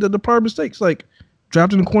the prior mistakes, like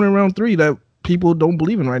drafting a corner in round 3 that people don't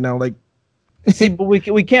believe in right now. Like, see, but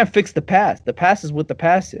we can't fix the past. The past is what the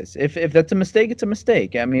past is. If that's a mistake, it's a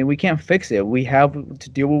mistake. I mean, we can't fix it. We have to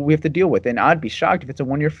deal with what we have to deal with, and I'd be shocked if it's a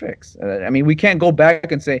 1 year fix. I mean, we can't go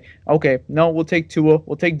back and say, okay, no, we'll take Tua,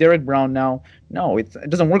 we'll take Derrick Brown now. No, it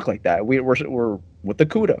doesn't work like that. We're with the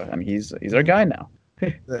Kuda. I mean, he's our guy now.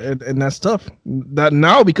 and that's tough. That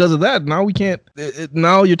now because of that, now we can't.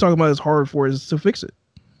 Now you're talking about it's hard for us to fix it.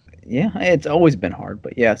 Yeah, it's always been hard,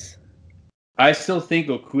 but yes. I still think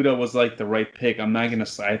Okudah was like the right pick. I'm not gonna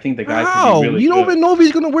say. I think the guy could be really you don't good. even know if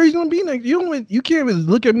where he's gonna be next. You can't even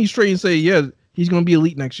look at me straight and say, yeah, he's gonna be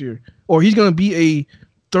elite next year, or he's gonna be a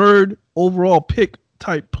 3rd overall pick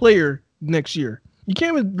type player next year. You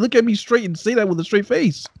can't even look at me straight and say that with a straight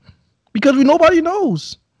face, because nobody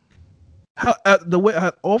knows how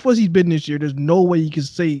awful he's been this year. There's no way you can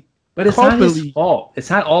say. But it's not his fault. It's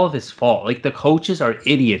not all of his fault. Like, the coaches are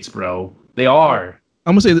idiots, bro. They are.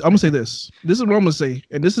 I'm gonna say this. This is what I'm gonna say,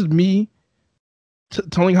 and this is me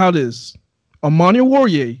telling how it is. Emmanuel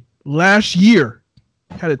Warrior last year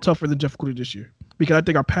had it tougher than Jeff Okudah this year, because I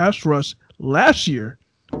think our pass rush last year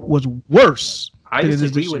was worse. I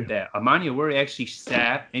disagree with that. Emmanuel Warrior actually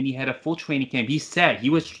sat, and he had a full training camp. He sat. They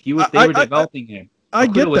were developing him. I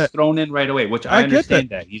get that. Was thrown in right away, which I understand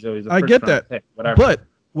that. He's always a first round pick. Whatever. But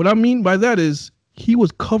what I mean by that is he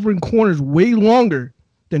was covering corners way longer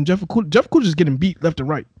than Jeff Okudah. Jeff Okudah is getting beat left and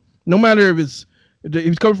right. No matter if he's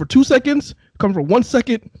covering for 2 seconds, covering for 1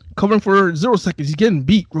 second, covering for 0 seconds, he's getting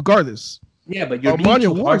beat regardless. Yeah, but you're being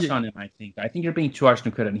too harsh on him, I think. I think you're being too harsh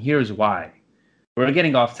on Okudah, and here's why. We're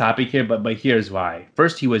getting off topic here, but here's why.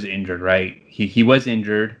 First, he was injured, right? He was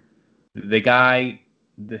injured. The guy,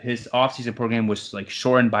 his offseason program was like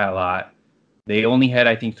shortened by a lot. They only had,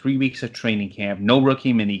 I think, 3 weeks of training camp, no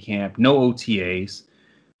rookie mini camp, no OTAs.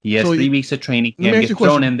 He has 3 weeks of training camp, gets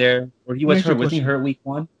thrown in there. Or he was hurt. Was he hurt week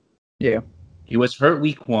 1? Yeah. He was hurt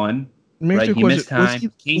week 1. Right? He missed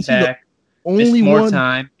time, came back, missed more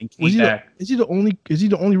time, and came back. Is he the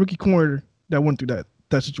only rookie corner that went through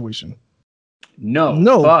that situation? No.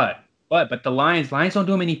 But the Lions don't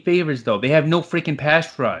do him any favors, though. They have no freaking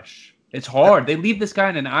pass rush. It's hard. They leave this guy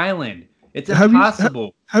on an island. It's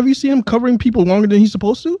impossible. Have you seen him covering people longer than he's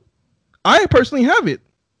supposed to? I personally have it.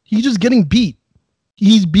 He's just getting beat.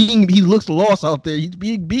 He looks lost out there. He's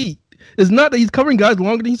being beat. It's not that he's covering guys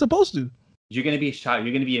longer than he's supposed to. You're gonna be shocked.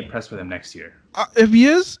 You're gonna be impressed with him next year. If he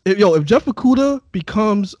is, if Jeff Okudah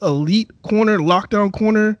becomes elite corner, lockdown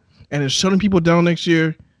corner, and is shutting people down next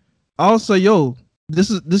year, I'll say,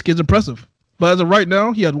 this kid's impressive. But as of right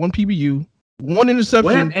now, he had 1 PBU, 1 interception.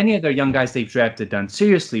 What have any other young guys they've drafted done?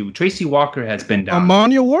 Seriously, Tracy Walker has been down.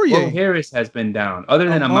 Emmanuel Warrior. Will Harris has been down. Other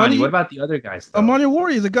than Amani, what about the other guys, though? Emmanuel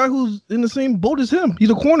Warrior is a guy who's in the same boat as him. He's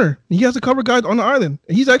a corner. He has to cover guys on the island.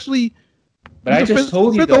 And he's actually... But I just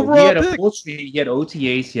told you, though, he had a full training. He had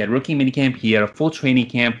OTAs. He had rookie minicamp. He had a full training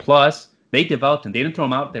camp. Plus, they developed him. They didn't throw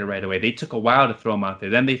him out there right away. They took a while to throw him out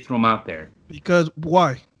there. Then they threw him out there. Because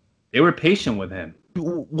why? They were patient with him.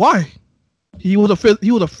 Why? He was a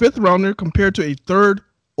fifth rounder compared to a 3rd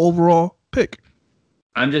overall pick.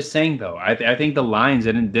 I'm just saying, though. I think the Lions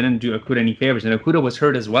didn't do Okudah any favors, and Okudah was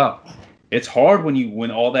hurt as well. It's hard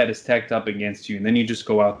when all that is stacked up against you, and then you just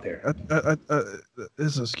go out there.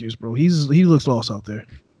 It's an excuse, bro. He looks lost out there.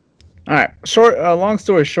 All right. Long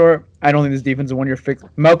story short, I don't think this defense is 1 year fix.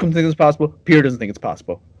 Malcolm thinks it's possible. Pierre doesn't think it's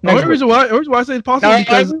possible. The only reason why I say it's possible is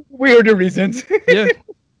because we heard your reasons. Yeah.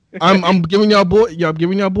 I'm giving y'all boy.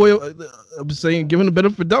 I'm saying giving a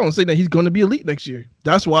benefit of the doubt and saying that he's going to be elite next year.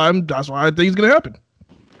 That's why I think it's going to happen.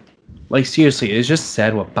 Like, seriously, it's just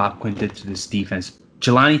sad what Bob Quinn did to this defense.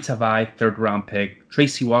 Jelani Tavai, 3rd round pick.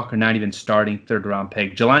 Tracy Walker, not even starting, 3rd round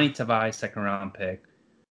pick. Jelani Tavai, 2nd round pick.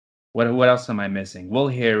 What else am I missing? Will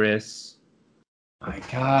Harris. My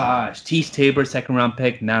gosh. Tease Tabor, 2nd round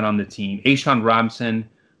pick, not on the team. Ashawn Robinson,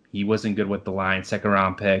 he wasn't good with the Lions, 2nd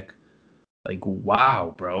round pick. Like,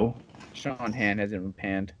 wow, bro. Sean Hand hasn't been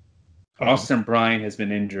panned. Austin Bryant has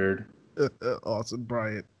been injured. Austin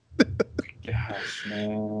Bryant. Gosh,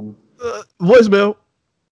 man. Voicemail.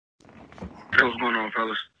 Hey, what's going on,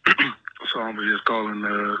 fellas? So I was just calling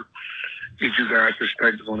get you guys'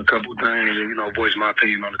 perspective on a couple of things and, voice my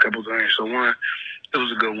opinion on a couple of things. So one, it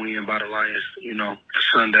was a good win by the Lions,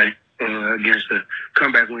 Sunday against the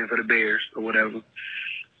comeback win for the Bears or whatever.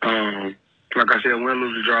 Like I said, win,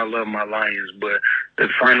 lose, or draw, I love my Lions. But the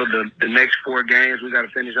next 4 games we got to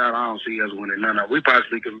finish out, I don't see us winning none of them. We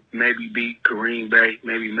possibly could maybe beat Green Bay,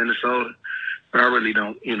 maybe Minnesota. But I really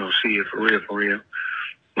don't, see it for real.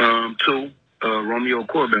 2, Romeo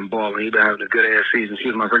Corbin balling. He's been having a good-ass season.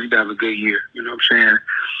 He's my first. He's been having a good year. You know what I'm saying?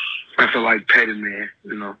 I feel like petty man,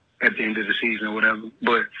 at the end of the season or whatever.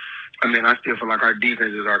 But, I still feel like our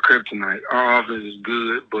defense is our kryptonite. Our offense is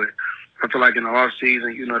good, but I feel like in the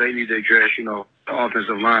offseason, they need to address, the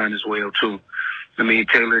offensive line as well, too.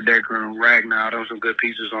 Taylor Decker and Ragnar, those some good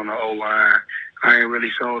pieces on the O-line. I ain't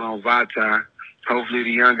really sold on Vata. Hopefully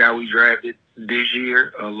the young guy we drafted this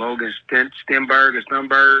year, Logan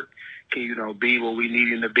Stenberg can, be what we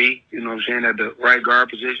need him to be, at the right guard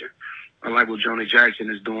position. I like what Jonah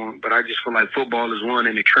Jackson is doing, but I just feel like football is won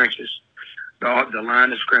in the trenches. The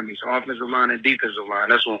line of scrimmage, offensive line and defensive line,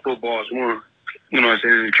 that's when football is won. In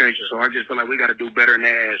the trenches. So I just feel like we got to do better in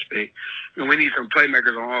that aspect. And we need some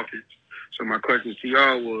playmakers on offense. So my question to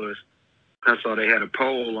y'all was, I saw they had a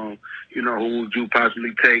poll on, who would you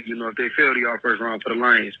possibly take, if they failed the first round for the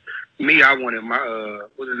Lions. Me, I wanted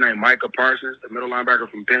what's his name, Micah Parsons, the middle linebacker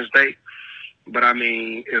from Penn State. But,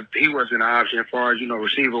 if he wasn't an option as far as,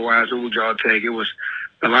 receiver-wise, who would y'all take? It was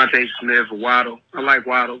Devontae Smith, Waddle. I like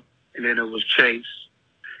Waddle. And then it was Chase.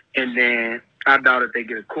 And then I doubt if they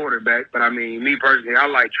get a quarterback, but me personally, I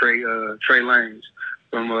like Trey Langs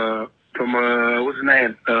from what's his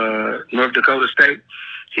name, North Dakota State.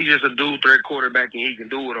 He's just a dual threat quarterback, and he can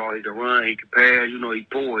do it all. He can run, he can pass, he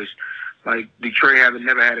poised. Like Detroit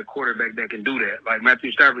never had a quarterback that can do that. Like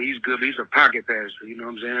Matthew Stafford, he's good, but he's a pocket passer. You know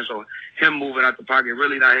what I'm saying? So him moving out the pocket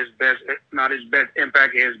really not his best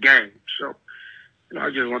impact in his game. So. I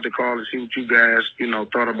just want to call and see what you guys,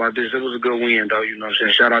 thought about this. It was a good win, though, you know what I'm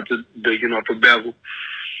saying? Shout out to for Bevel.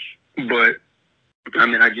 But,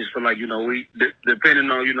 I just feel like, we, depending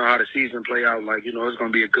on, how the season play out, like, it's going to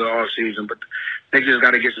be a good off season. But they just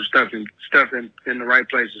got to get some stuff in the right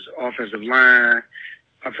places. Offensive line.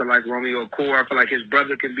 I feel like Romeo Core. I feel like his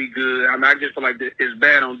brother can be good. I just feel like it's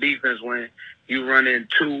bad on defense when you run in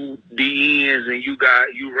 2 DNs and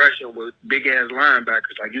you rushing with big ass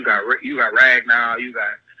linebackers. Like you got Ragnar, you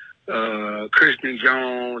got Christian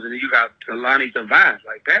Jones, and then you got Lonnie Device.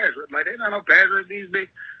 Like pass, like they not no pass rush, these big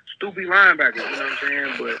stupid linebackers. You know what I'm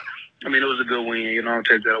saying? But it was a good win. I'll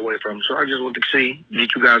take that away from them. So I just want to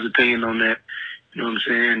get you guys' opinion on that. You know what I'm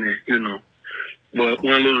saying? And, but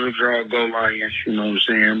win, lose, or draw, go Lions. You know what I'm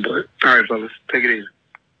saying? But all right, fellas, take it easy.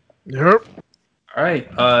 Yep. All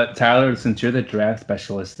right, Tyler. Since you're the draft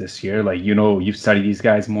specialist this year, you've studied these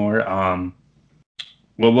guys more.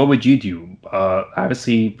 Well, what would you do?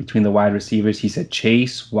 Obviously, between the wide receivers, he said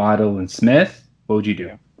Chase, Waddle, and Smith. What would you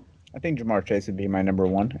do? I think Jamar Chase would be my number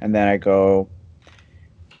 1, and then I go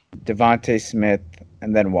Devontae Smith,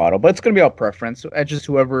 and then Waddle. But it's going to be all preference. It's just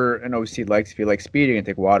whoever an OC likes. If you like speed, you're going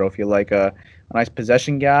to take Waddle. If you like a nice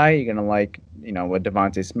possession guy, you're going to like, what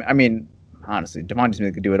Devontae Smith. Honestly, Devontae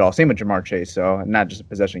Smith could do it all. Same with Jamar Chase, so not just a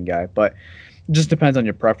possession guy. But it just depends on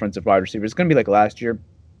your preference of wide receiver. It's going to be like last year.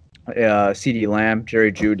 CeeDee Lamb,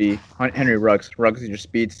 Jerry Jeudy, Henry Ruggs. Ruggs is your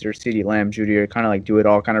speedster. CeeDee Lamb, Jeudy are kind of like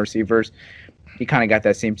do-it-all kind of receivers. You kind of got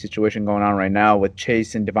that same situation going on right now with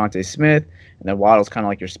Chase and Devontae Smith, and then Waddle's kind of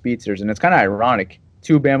like your speedsters. And it's kind of ironic.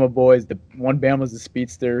 2 Bama boys, one Bama's the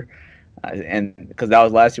speedster, and because that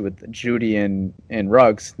was last year with Jeudy and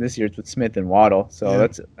Ruggs. This year it's with Smith and Waddle, so yeah.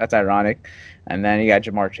 That's ironic. And then you got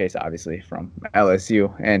Jamar Chase, obviously, from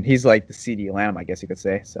LSU, and he's like the CeeDee Lamb, I guess you could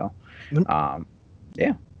say. So,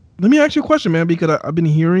 yeah. Let me ask you a question, man, because I've been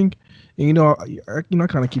hearing, and I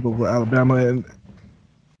kind of keep up with Alabama, and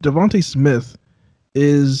Devontae Smith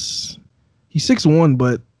he's 6'1",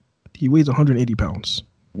 but he weighs 180 pounds.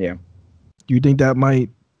 Yeah. Do you think that might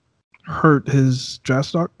hurt his draft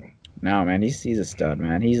stock? No, man, he's a stud,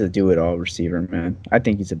 man. He's a do-it-all receiver, man. I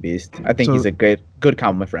think he's a beast. I think he's a good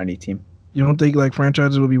compliment for any team. You don't think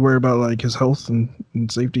franchises would be worried about his health and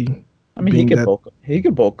safety? He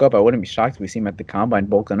could bulk up. I wouldn't be shocked if we see him at the combine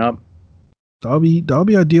bulking up. That'll be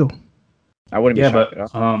ideal. I wouldn't be shocked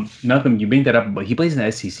at all. Malcolm, you bring that up, but he plays in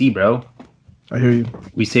the SEC, bro. I hear you.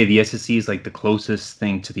 We say the SEC is like the closest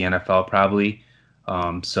thing to the NFL, probably.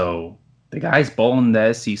 So the guy's balling in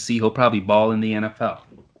the SEC. He'll probably ball in the NFL.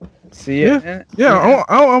 See, yeah. I don't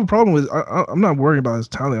have a problem with. I'm not worried about his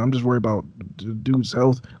talent. I'm just worried about the dude's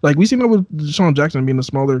health. Like we seen that with Deshaun Jackson being a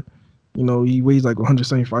smaller. He weighs like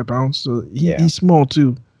 175 pounds, so he's small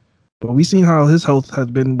too. But we seen how his health has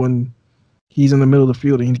been when he's in the middle of the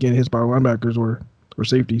field and he's getting hit by linebackers or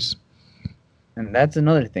safeties. And that's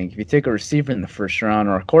another thing. If you take a receiver in the first round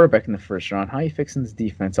or a quarterback in the first round, how are you fixing this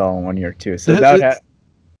defense all in 1 year too? So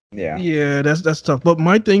yeah, that's tough. But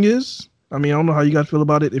my thing is, I mean, I don't know how you guys feel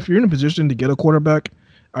about it. If you're in a position to get a quarterback,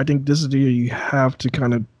 I think this is the year you have to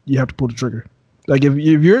pull the trigger. Like if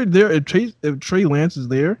you're there, if Trey Lance is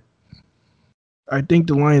there, I think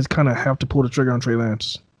the Lions kind of have to pull the trigger on Trey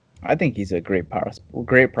Lance. I think he's a great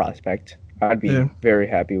prospect. I'd be very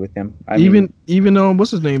happy with him. Even what's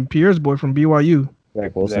his name, Pierre's boy from BYU,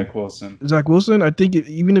 Zach Wilson. Zach Wilson. I think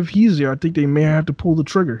even if he's there, I think they may have to pull the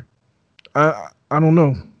trigger. I don't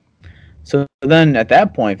know. So then at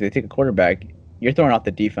that point, if they take a quarterback, you're throwing out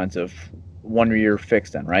the defensive 1 year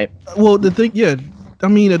fix then, right? Well, the thing, yeah. I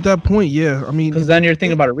mean, at that point, yeah. I mean, because then you're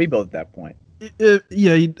thinking about a rebuild at that point.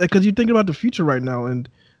 Yeah, because you're thinking about the future right now, and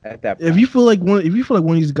at that point, if you feel like one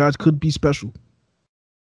of these guys could be special,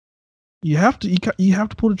 you have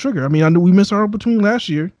to pull the trigger. I mean, I know we missed our opportunity last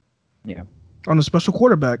year. Yeah. On a special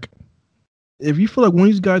quarterback. If you feel like one of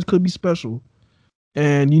these guys could be special,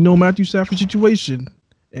 and you know Matthew Stafford's situation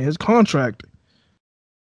and his contract,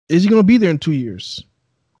 is he going to be there in 2 years?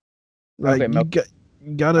 Like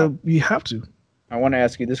you have to. I want to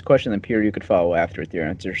ask you this question, then Peter, you could follow after with your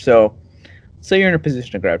answer. So, say you're in a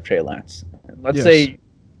position to grab Trey Lance. Let's say,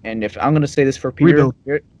 and if I'm going to say this for Peter,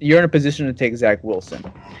 you're in a position to take Zach Wilson.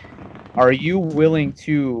 Are you willing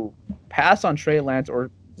to pass on Trey Lance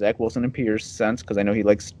or Zach Wilson in Peter's sense, because I know he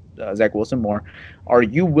likes Zach Wilson more? Are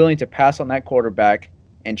you willing to pass on that quarterback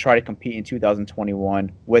and try to compete in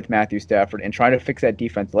 2021 with Matthew Stafford and try to fix that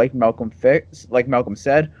defense like Malcolm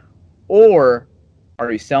said? Or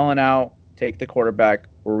are you selling out, take the quarterback,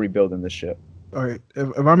 or rebuilding this ship? All right.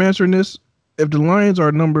 If I'm answering this, if the Lions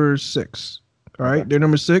are number 6, all right, they're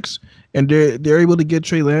number 6, and they're able to get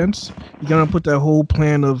Trey Lance, you're gonna put that whole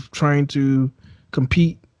plan of trying to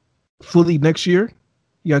compete fully next year.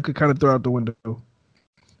 You could kind of throw out the window,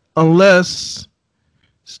 unless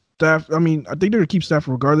I think they're gonna keep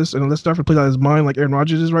Stafford regardless, and unless Stafford plays out his mind like Aaron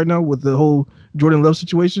Rodgers is right now with the whole Jordan Love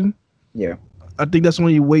situation. Yeah, I think that's the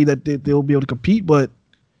only way that they'll be able to compete. But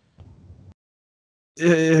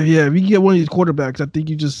if you get one of these quarterbacks, I think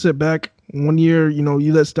you just sit back 1 year. You know,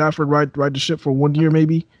 you let Stafford ride the ship for 1 year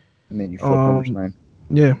maybe, and then you flip over line.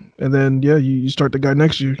 Yeah, and then you start the guy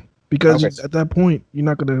next year, because at that point you're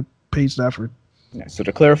not gonna pay Stafford. Yeah. So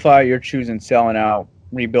to clarify, you're choosing selling out,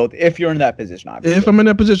 rebuild if you're in that position. Obviously. If I'm in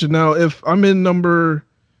that position now, if I'm in number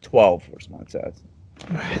 12, or something it says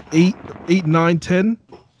 8, 9, 10,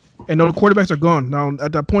 and no, the quarterbacks are gone now.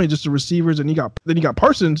 At that point, just the receivers, and you got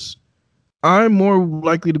Parsons. I'm more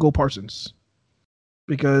likely to go Parsons,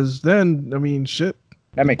 because then, I mean, shit.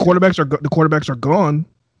 That makes the quarterbacks are gone.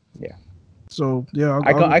 Yeah. So yeah,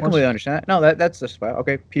 I completely understand that. No, that's the spot.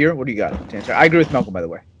 Okay, Pierre, what do you got to answer? I agree with Malcolm, by the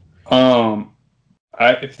way.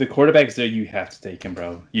 If the quarterback's there, you have to take him,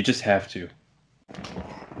 bro. You just have to.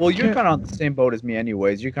 Well, you're kind of on the same boat as me,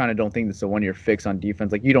 anyways. You kind of don't think this is a 1 year fix on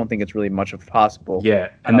defense. Like, you don't think it's really much of possible. Yeah,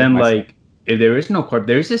 and then if there is no quarterback,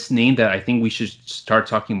 there's this name that I think we should start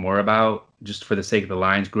talking more about, just for the sake of the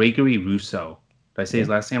Lions. Gregory Rousseau. Did I say his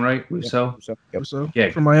last name right? Rousseau? Yeah, Rousseau. Yeah,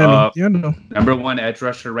 from Miami. No. Number 1 edge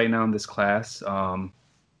rusher right now in this class.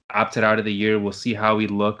 Opted out of the year. We'll see how he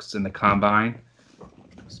looks in the combine.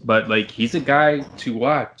 But he's a guy to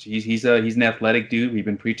watch. He's an athletic dude. We've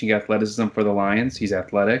been preaching athleticism for the Lions. He's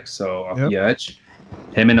athletic, so off the edge.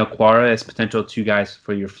 Him and Okwara as potential 2 guys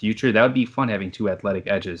for your future. That would be fun, having 2 athletic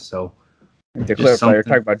edges. So to clarify, you're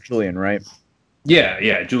talking about Julian, right?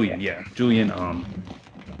 Yeah, Julian. Yeah, Julian.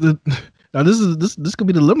 Now this could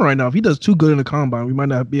be the limit right now. If he does too good in the combine, we might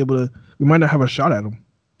not have a shot at him.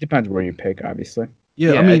 Depends where you pick, obviously.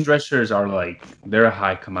 Yeah, I mean, mean, edge rushers are they're a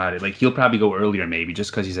high commodity. He'll probably go earlier, maybe, just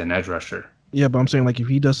because he's an edge rusher. Yeah, but I'm saying if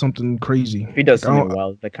he does something crazy, if he does something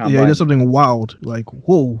wild, the combine. Yeah, he does something wild,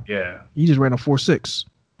 whoa. Yeah, he just ran a 4.6.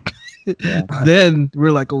 Then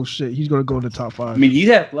we're like, oh shit, he's gonna go in the top 5. I mean, he's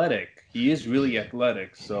athletic. He is really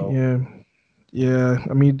athletic. So yeah.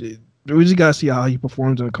 I mean, we just gotta see how he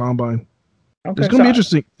performs in the combine. Okay, it's gonna be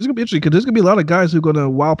interesting. It's gonna be interesting because there's gonna be a lot of guys who are gonna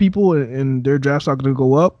wow people, and their draft's not gonna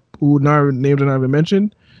go up. Who names are not even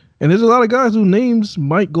mentioned, and there's a lot of guys whose names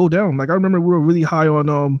might go down. Like I remember we were really high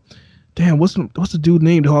on what's the dude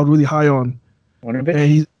named who I was really high on? And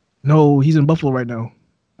he's in Buffalo right now.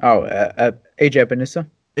 Oh, AJ Epinesa.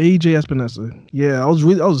 AJ Epinesa. Yeah, I was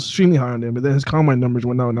extremely high on him, but then his combine numbers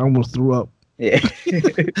went out, and I almost threw up. Yeah,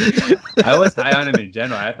 I was high on him in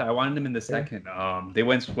general. I wanted him in the second. They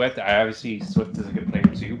went Swift. Obviously Swift is a good player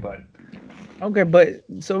too, but okay, but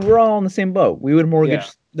so we're all on the same boat. We would mortgage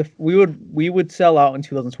we would sell out in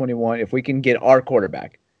 2021 if we can get our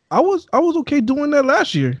quarterback. I was okay doing that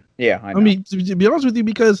last year. Yeah, I know. mean, to be honest with you,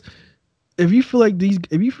 because if you feel like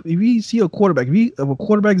if you see a quarterback, if a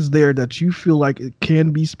quarterback is there that you feel like it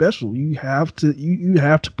can be special, you have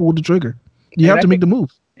to pull the trigger. You have to make the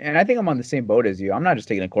move. And I think I'm on the same boat as you. I'm not just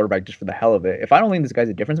taking a quarterback just for the hell of it. If I don't think this guy's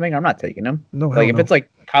a difference maker, I'm not taking him. No, like if no. it's like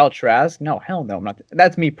Kyle Trask, no, hell no, I'm not.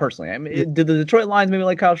 That's me personally. I mean, do the Detroit Lions maybe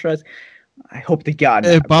like Kyle Trask? I hope to God.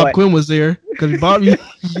 If Bob Quinn was there, because Bob,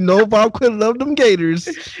 Bob Quinn loved them Gators.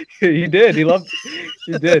 He did. He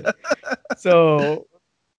did. So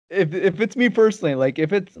if it's me personally, like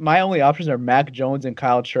if it's my only options are Mac Jones and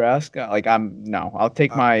Kyle Trask, like I'll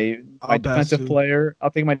take my defensive player. I'll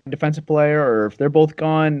take my defensive player, or if they're both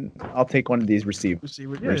gone, I'll take one of these receivers.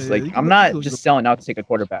 I'm not just selling out to take a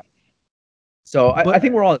quarterback. So I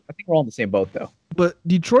think we're all in the same boat though. But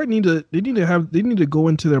Detroit need to go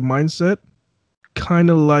into their mindset kind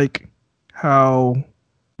of like how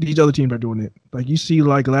these other teams are doing it. Like you see,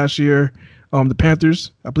 like last year, the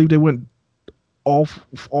Panthers, I believe they went all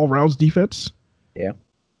rounds defense. Yeah.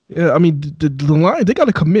 Yeah, I mean the Lions, they got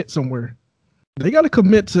to commit somewhere. They got to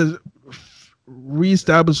commit to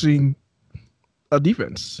reestablishing a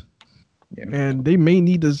defense. Yeah. And they may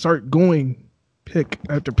need to start going pick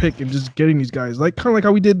after pick and just getting these guys. Like kind of like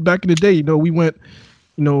how we did back in the day. We went,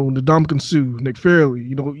 the Ndamukong Suh, Nick Fairley.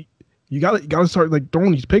 You gotta start like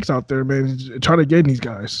throwing these picks out there, man. And trying to get these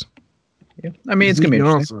guys. Yeah. I mean, it's gonna be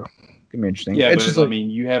interesting. Gonna be interesting. Yeah, it's but just I mean,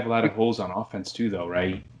 you have a lot of holes on offense too, though,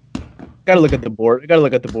 right? Gotta look at the board. How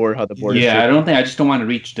the board is. Yeah, I just don't want to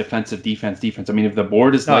reach defense. I mean, if the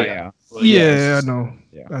board is I know.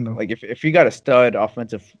 Yeah, I know. Like if you got a stud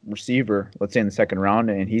offensive receiver, let's say in the second round,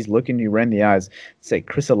 and he's looking you right in the eyes, say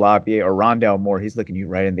Chris Olave or Rondale Moore, he's looking you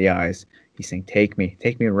right in the eyes. He's saying, "Take me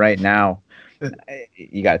right now."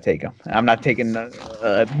 You got to take him. I'm not taking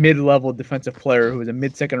a mid-level defensive player who is a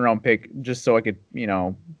mid-second round pick just so I could,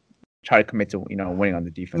 try to commit to, winning on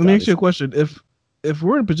the defense. Let me ask you a question. If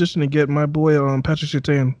we're in position to get my boy Patrick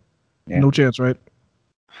Surtain, no chance, right?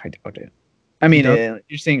 I doubt it. I mean,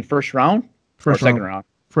 you're saying first round? Second round?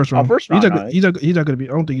 First round. First round. He's not going to be.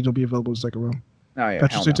 I don't think he's going to be available in the second round. Oh, yeah.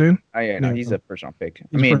 Patrick Surtain? Oh, yeah, no, he's a first round pick.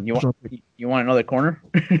 I mean, you want another corner?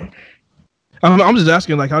 I'm just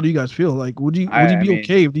asking, like, how do you guys feel? Like, would you be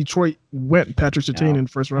okay if Detroit went Patrick Surtain in the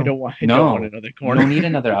first round? I don't want another corner. You don't need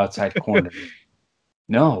another outside corner.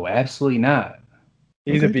 No, absolutely not.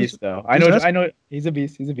 He's a beast, though. I know. He's a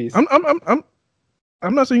beast. He's a beast.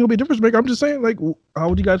 I'm not saying he'll be a difference maker. I'm just saying, like, how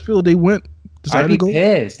would you guys feel if they went? I'd be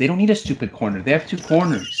pissed. They don't need a stupid corner. They have two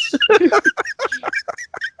corners.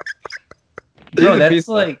 Bro, that's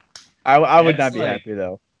like. I would not be happy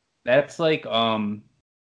though. That's like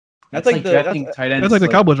That's like drafting tight ends. That's like the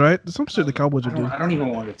Cowboys, right? Some shit the Cowboys would do. I don't even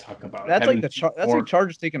want to talk about. That's like that's like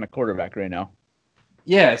Chargers taking a quarterback right now.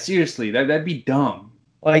 Yeah, seriously, that'd be dumb.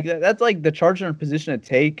 Like that's like the Chargers are in position to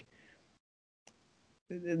take.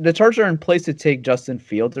 The Chargers are in place to take Justin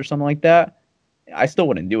Fields or something like that. I still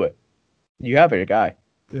wouldn't do it. You have your guy,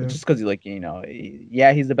 just because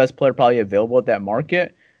he's the best player probably available at that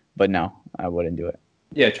market, but no, I wouldn't do it.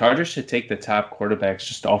 Yeah, Chargers should take the top quarterbacks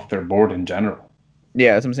just off their board in general.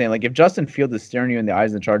 Yeah, that's what I'm saying. Like, if Justin Fields is staring you in the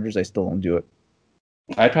eyes of the Chargers, I still don't do it.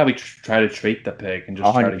 I'd probably try to trade the pick and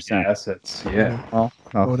just 100%. Try to get assets. Yeah.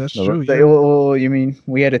 Oh, that's true. Oh, you mean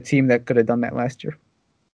we had a team that could have done that last year?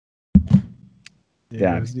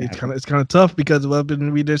 Yeah, it's kind of tough because of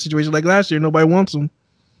we did a situation like last year. Nobody wants them.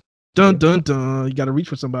 Dun dun dun. You got to reach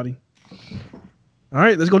for somebody. All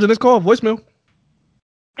right, let's go to this call. Voicemail.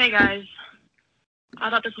 Hey guys, I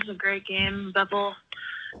thought this was a great game. Bethel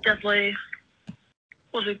definitely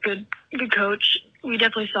was a good coach. We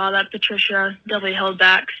definitely saw that Patricia definitely held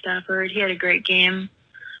back Stafford. He had a great game,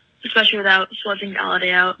 especially without sweating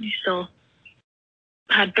Galladay out. He still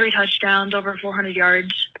had 3 touchdowns, over 400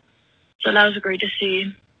 yards. So that was great to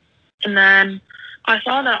see. And then I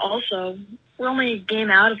saw that also we're only a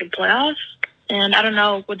game out of the playoffs. And I don't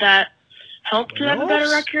know, would that help to have a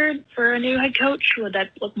better record for a new head coach? Would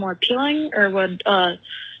that look more appealing, or would a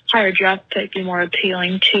higher draft pick be more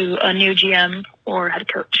appealing to a new GM or head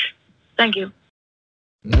coach? Thank you.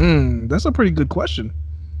 That's a pretty good question.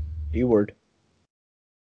 B-word.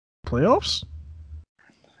 Playoffs?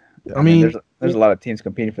 I mean, there's a lot of teams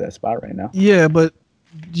competing for that spot right now. Yeah, but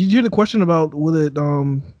did you hear the question about will it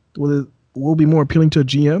be more appealing to a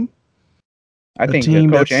GM? I think a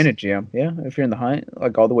coach and a GM. Yeah, if you're in the hunt,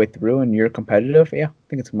 like all the way through, and you're competitive, yeah, I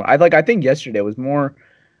think it's more. I think yesterday was more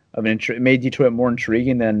of it made Detroit more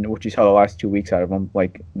intriguing than what you saw the last 2 weeks out of them,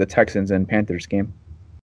 like the Texans and Panthers game.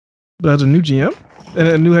 But as a new GM and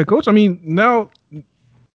a new head coach, I mean, now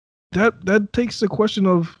that takes the question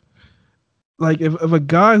of, like, if a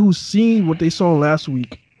guy who's seen what they saw last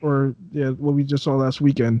week or what we just saw last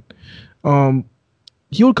weekend,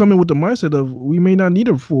 he'll come in with the mindset of we may not need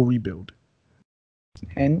a full rebuild.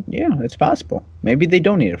 And yeah, it's possible. Maybe they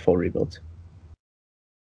don't need a full rebuild.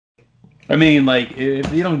 I mean, like,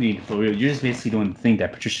 if you don't need a full rebuild, you're just basically doing the thing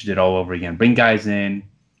that Patricia did all over again. Bring guys in,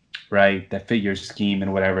 right, that fit your scheme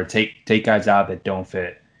and whatever. Take guys out that don't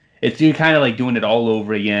fit. You're kind of like doing it all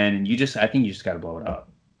over again, and I think you just got to blow it up.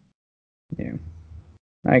 Yeah,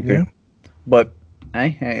 I agree. Yeah. But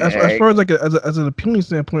as far as like as an appealing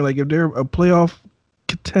standpoint, like if they're a playoff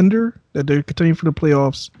contender, that they're contending for the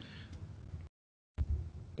playoffs,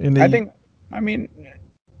 and I mean,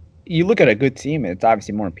 you look at a good team, it's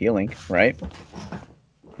obviously more appealing, right?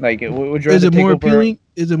 Like, would you is it more over... appealing?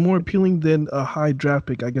 Is it more appealing than a high draft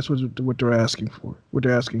pick? I guess what they're asking for. What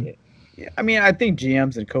they're asking. Yeah, I mean, I think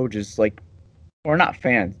GMs and coaches are not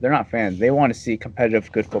fans. They're not fans. They want to see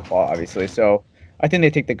competitive, good football, obviously. So I think they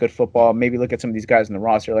take the good football. Maybe look at some of these guys in the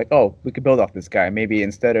roster, like, oh, we could build off this guy. Maybe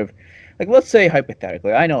instead of, like, let's say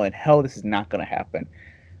hypothetically, I know in hell this is not going to happen.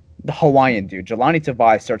 The Hawaiian dude, Jelani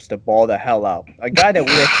Tavai, starts to ball the hell out. A guy that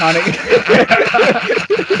we were kind of.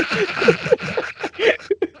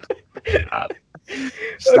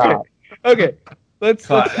 Stop. Okay.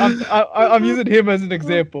 I'm using him as an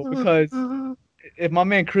example because if my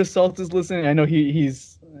man Chris Saltz is listening, I know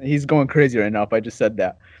he's going crazy right now if I just said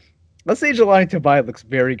that. Let's say Jelani Tavai looks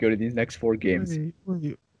very good in these next 4 games.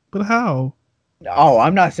 But how? Oh,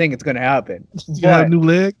 I'm not saying it's going to happen. You have new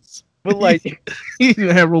legs? But like, you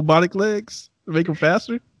have robotic legs to make them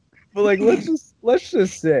faster? But like, let's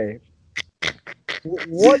just say,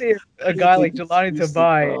 what if a guy like Jelani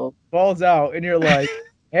Tavai falls out and you're like,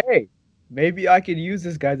 hey, maybe I could use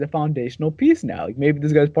this guy as a foundational piece now. Like maybe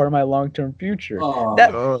this guy's part of my long-term future.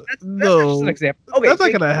 That's just an example. Okay, that's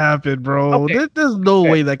not gonna happen, bro. Okay. There's no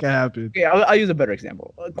way that can happen. Okay, I'll use a better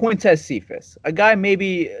example. Quintez Cephas, a guy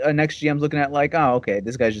maybe a next GM's looking at like, oh, okay,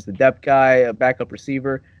 this guy's just a depth guy, a backup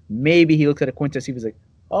receiver. Maybe he looks at a Quintez Cephas like,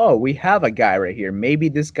 oh, we have a guy right here. Maybe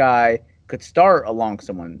this guy could start along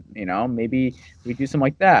someone. You know, maybe we do something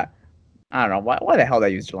like that. I don't know why the hell did I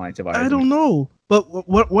use Jelani Tavai. I don't know. But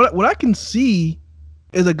what I can see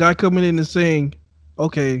is a guy coming in and saying,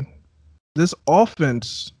 okay, this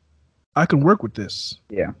offense, I can work with this.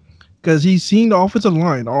 Yeah. Because he's seen the offensive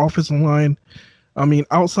line. Our offensive line, I mean,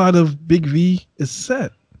 outside of Big V, is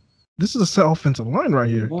set. This is a set offensive line right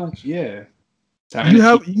here. Yeah.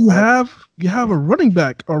 You have a running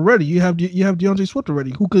back already. You have DeAndre Swift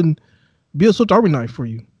already, who can be a Swift Army knife for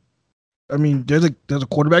you. I mean, there's a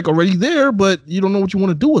quarterback already there, but you don't know what you want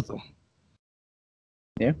to do with them.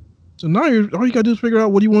 Yeah. So now all you gotta do is figure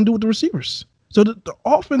out what you want to do with the receivers. So the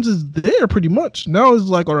offense is there pretty much. Now it's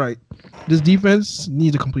like, all right, this defense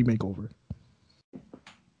needs a complete makeover.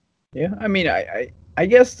 Yeah, I mean, I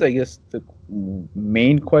guess the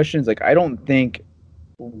main question is like, I don't think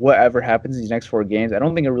whatever happens in these next 4 games, I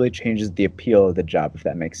don't think it really changes the appeal of the job, if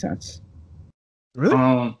that makes sense. Really?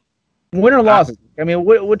 Win or loss. I mean,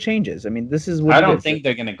 what changes? I mean, this is what I don't think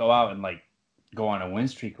they're gonna go out and like go on a win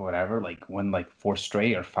streak or whatever, like win like 4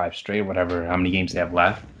 straight or 5 straight, whatever, how many games they have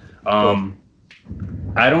left.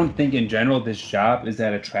 I don't think in general this job is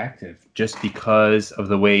that attractive just because of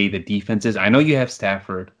the way the defense is. I know you have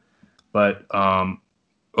Stafford, but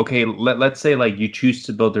okay, let's say like you choose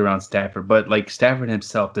to build around Stafford, but like Stafford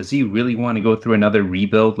himself, does he really want to go through another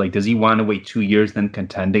rebuild? Like, does he want to wait 2 years then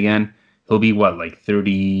contend again? He'll be what, like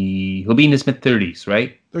 30? He'll be in his mid-30s,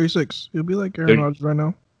 right? 36. He'll be like Aaron Rodgers right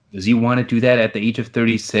now. Does he want to do that at the age of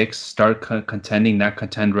 36? Start contending, not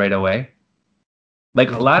contend right away?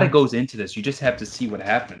 Like, a lot of goes into this. You just have to see what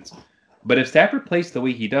happens. But if Stafford plays the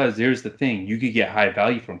way he does, here's the thing. You could get high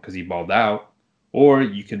value from him because he balled out, or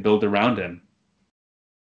you can build around him.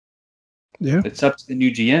 Yeah. It's up to the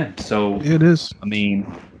new GM. So it is. I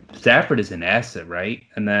mean, Stafford is an asset, right?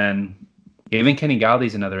 And then even Kenny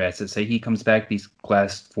Galladay's another asset. Say he comes back these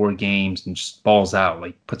last 4 games and just balls out,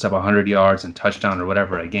 like puts up 100 yards and touchdown or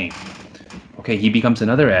whatever a game. Okay, he becomes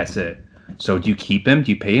another asset. So do you keep him?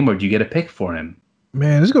 Do you pay him, or do you get a pick for him?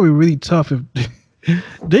 Man, it's gonna be really tough if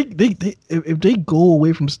if they go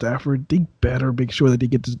away from Stafford. They better make sure that they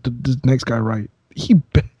get this next guy right.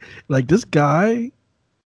 This guy.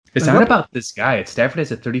 It's not about this guy. Stafford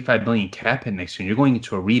has a $35 million cap hit next year. You're going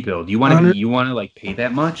into a rebuild. You want to like pay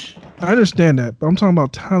that much? I understand that, but I'm talking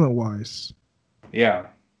about talent wise. Yeah,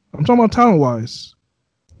 I'm talking about talent wise.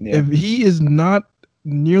 Yeah. If he is not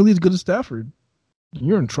nearly as good as Stafford,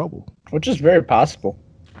 you're in trouble. Which is very possible.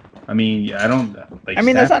 I mean, I don't like. I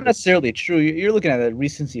mean, that's not necessarily true. You're looking at the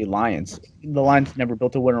recency Lions. The Lions never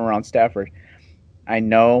built a win around Stafford. I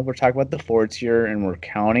know we're talking about the Fords here, and we're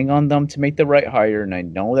counting on them to make the right hire, and I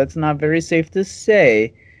know that's not very safe to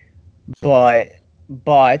say,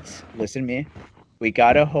 But listen to me. We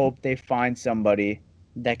gotta hope they find somebody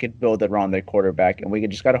that could build around their quarterback, and we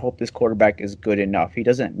just gotta hope this quarterback is good enough. He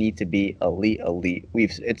doesn't need to be elite.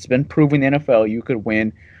 It's been proven in the NFL you could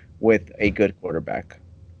win with a good quarterback.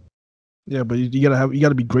 Yeah, but you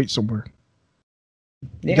gotta be great somewhere.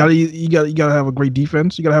 Yeah. You gotta have a great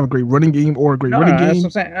defense. You gotta have a great running game or a great running game.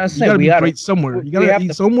 That's what I'm saying. You gotta be great somewhere.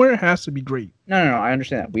 Somewhere has to be great. No. I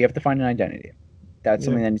understand that. We have to find an identity. That's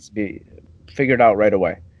something that needs to be figured out right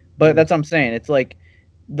away. But that's what I'm saying. It's like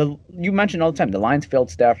you mentioned all the time. The Lions failed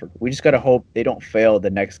Stafford. We just gotta hope they don't fail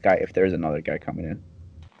the next guy if there's another guy coming in.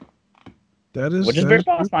 Which is very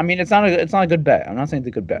possible. I mean, it's not a good bet. I'm not saying it's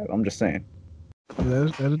a good bet. I'm just saying.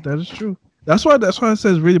 That is true. That's why it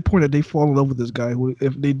says really important that they fall in love with this guy.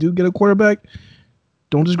 If they do get a quarterback,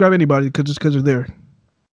 don't just grab anybody just because they're there.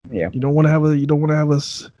 Yeah. You don't want to have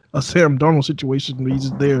a Sam Darnold situation where he's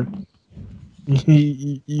just there.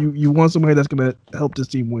 You want somebody that's gonna help this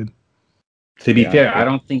team win. To be fair, I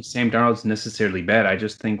don't think Sam Darnold's necessarily bad. I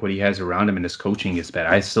just think what he has around him and his coaching is bad.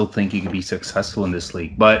 I still think he could be successful in this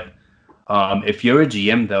league. But if you're a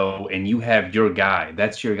GM though and you have your guy,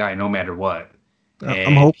 that's your guy no matter what.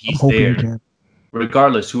 I'm hoping there, he can.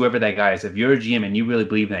 Regardless, whoever that guy is, if you're a GM and you really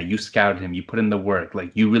believe in that, you scouted him, you put in the work,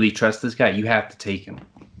 like you really trust this guy, you have to take him.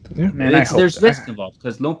 Yeah. Man, there's risk involved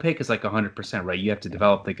because low pick is like 100%, right? You have to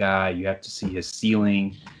develop the guy, you have to see his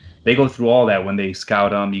ceiling. They go through all that when they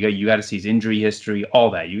scout him. You got to see his injury history,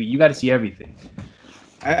 all that. You got to see everything.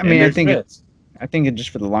 I think just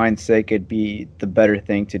for the Lions' sake, it'd be the better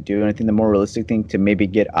thing to do, and I think the more realistic thing to maybe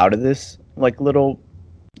get out of this, like little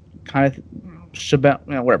kind of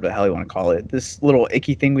whatever the hell you want to call it, this little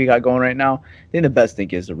icky thing we got going right now. I think the best thing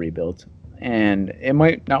is to rebuild, and it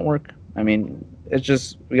might not work. I mean, it's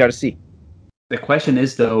just we got to see. The question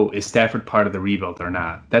is though, is Stafford part of the rebuild or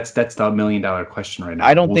not? That's the $1 million question right now.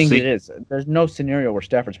 I don't think it is. There's no scenario where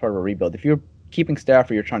Stafford's part of a rebuild. If you're keeping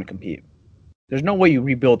Stafford, you're trying to compete. There's no way you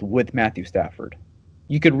rebuild with Matthew Stafford.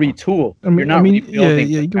 You could retool. You're not rebuilding.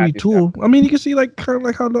 Yeah, you can retool. Stafford. I mean, you can see kind of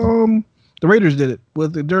like how the Raiders did it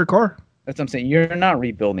with Derek Carr. That's what I'm saying. You're not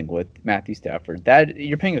rebuilding with Matthew Stafford. That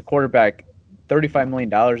you're paying a quarterback $35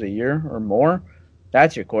 million a year or more.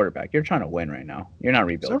 That's your quarterback. You're trying to win right now. You're not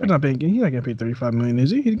rebuilding. Stafford's not paying. He's not getting paid $35 million,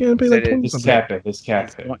 is he? He's getting paid like 20 something. His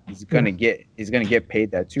cap. He's gonna get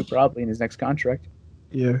paid that too probably in his next contract.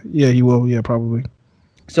 Yeah, he will. Yeah, probably.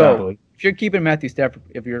 So if you're keeping Matthew Stafford,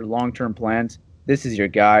 if your long-term plans, this is your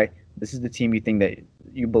guy. This is the team you think that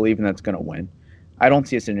you believe in that's gonna win. I don't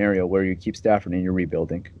see a scenario where you keep Stafford and you're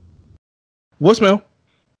rebuilding. Voicemail.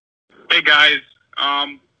 Hey guys,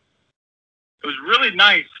 it was really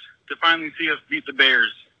nice to finally see us beat the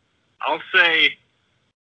Bears. I'll say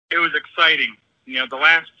it was exciting. You know, the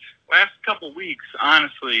last couple weeks,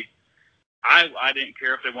 honestly, I didn't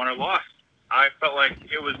care if they won or lost. I felt like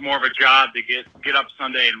it was more of a job to get up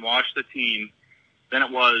Sunday and watch the team than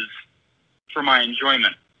it was for my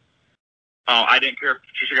enjoyment. I didn't care if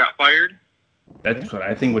Patricia got fired. That's what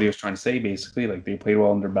I think what he was trying to say, basically. Like, they played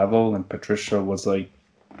well under Bevel, and Patricia was, like,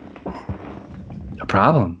 a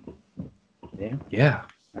problem. Yeah.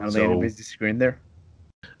 I don't think anybody's disagreeing there.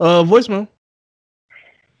 Voicemail.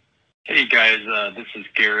 Hey, guys. This is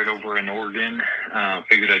Garrett over in Oregon.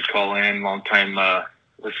 Figured I'd call in. Long-time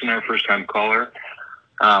listener, first-time caller.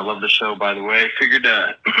 Love the show, by the way. Figured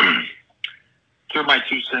throw my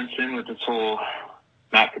 2 cents in with this whole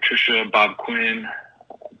Matt Patricia, Bob Quinn,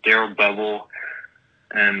 Darrell Bevel,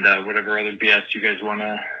 and whatever other BS you guys want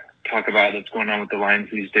to talk about that's going on with the Lions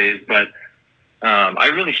these days. But I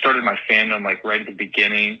really started my fandom like right at the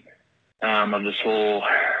beginning of this whole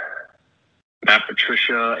Matt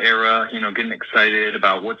Patricia era, you know, getting excited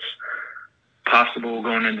about what's possible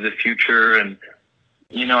going into the future. And,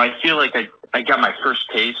 you know, I feel like I got my first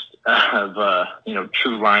taste of, you know,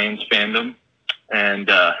 true Lions fandom, and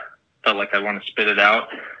felt like I want to spit it out.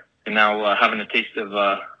 And now having a taste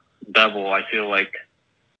of Bevel, I feel like,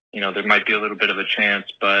 you know, there might be a little bit of a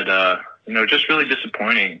chance, but, you know, just really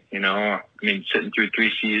disappointing, you know. I mean, sitting through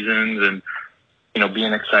 3 seasons and, you know,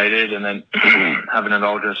 being excited and then having it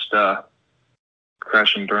all just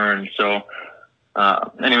crash and burn. So,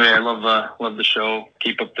 anyway, I love the show.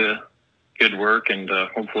 Keep up the good work, and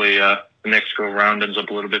hopefully the next go around ends up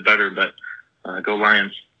a little bit better, but go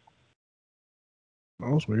Lions.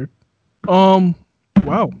 That was weird.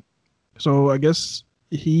 Wow. So I guess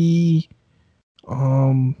he,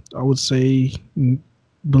 I would say,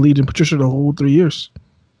 believed in Patricia the whole 3 years,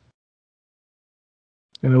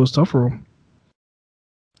 and it was tough for him.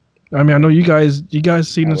 I mean, I know you guys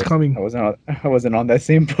seen this coming. I wasn't on that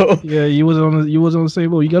same boat. Yeah, you wasn't on the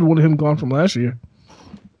same boat. You got one of him gone from last year.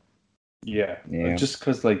 Yeah. Yeah. Just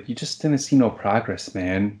because, like, you just didn't see no progress,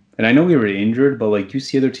 man. And I know we were injured, but, like, you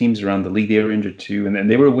see other teams around the league, they were injured too, and then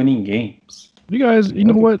they were winning games. You guys, you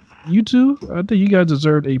know what? You two, I think you guys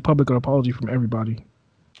deserved a public apology from everybody.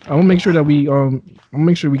 I want to make sure that we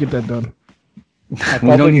get that done.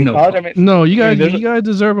 We don't need no. No, you guys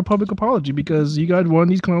deserve a public apology because you guys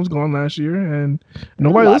wanted these clowns gone last year, and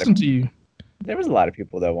nobody listened to you. There was a lot of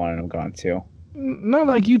people that wanted him gone too. Not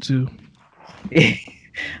like you two.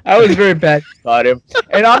 I was very bad about him,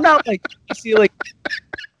 and I'm not like, see, like,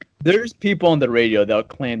 there's people on the radio that'll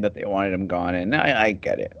claim that they wanted him gone, and I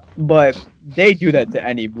get it, but they do that to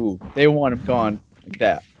any move. They want him gone like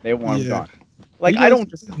that. They want him gone. Like, I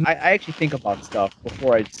actually think about stuff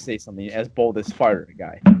before I say something as bold as fire a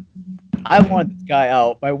guy. I want this guy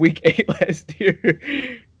out by week 8 last year.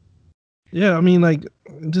 Yeah, I mean, like,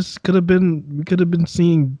 this we could have been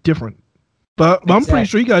seeing different. But I'm pretty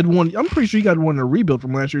sure you guys won. I'm pretty sure you guys won a rebuild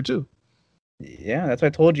from last year too. Yeah, that's why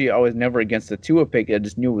I told you I was never against the Tua pick. I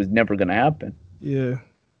just knew it was never going to happen. Yeah.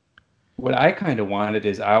 What I kind of wanted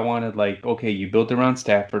is I wanted, like, okay, you built around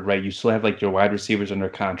Stafford, right? You still have, like, your wide receivers under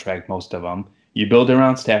contract, most of them. You build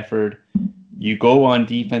around Stafford. You go on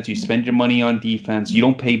defense. You spend your money on defense. You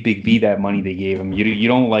don't pay Big V that money they gave him. You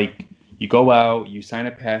don't, like, you go out, you sign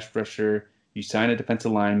a pass rusher, you sign a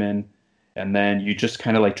defensive lineman, and then you just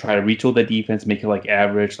kind of, like, try to retool the defense, make it, like,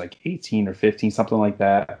 average, like 18 or 15, something like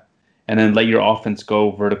that. And then let your offense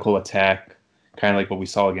go vertical attack, kind of like what we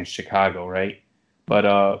saw against Chicago, right?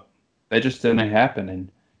 But that just didn't happen.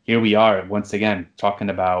 And here we are, once again, talking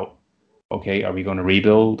about, okay, are we going to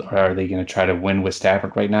rebuild? Or are they going to try to win with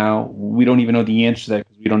Stafford right now? We don't even know the answer to that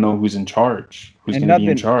because we don't know who's in charge, who's going to be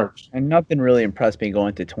in charge. And nothing really impressed me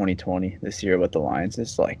going to 2020 this year with the Lions.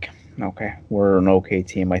 It's like, okay, we're an okay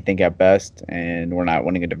team, I think, at best, and we're not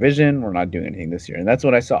winning a division. We're not doing anything this year, and that's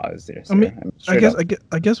what I saw.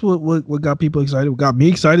 I guess what got people excited, what got me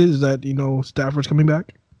excited, is that Stafford's coming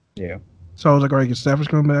back. Yeah. So I was like, all right, Stafford's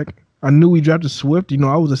coming back. I knew we drafted Swift.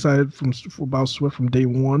 I was excited about Swift from day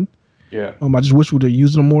one. Yeah. I just wish we'd have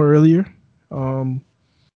used him more earlier.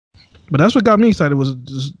 But that's what got me excited was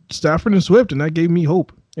just Stafford and Swift, and that gave me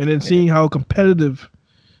hope. And then seeing how competitive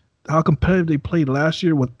they played last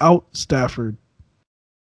year without Stafford.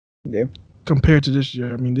 Yeah. Compared to this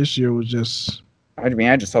year. I mean, this year was just... I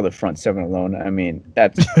just saw the front seven alone. I mean,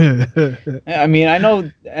 that's... I mean, I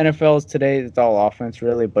know NFL's today, it's all offense,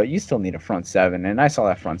 really, but you still need a front seven. And I saw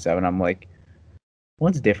that front seven. I'm like,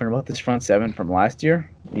 what's different about this front seven from last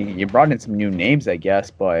year? You brought in some new names, I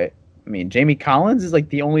guess, but, I mean, Jamie Collins is like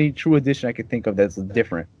the only true addition I could think of that's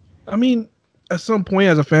different. I mean... At some point,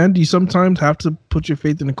 as a fan, do you sometimes have to put your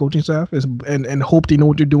faith in the coaching staff and hope they know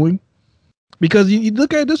what they're doing? Because you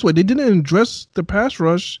look at it this way, they didn't address the pass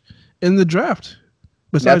rush in the draft.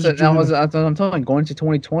 That's what I'm telling. Going to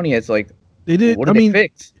 2020, it's like they did. What did they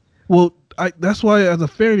fix? Well, that's why as a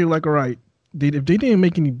fan, you're like, all right, if they didn't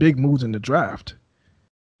make any big moves in the draft,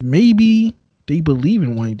 maybe they believe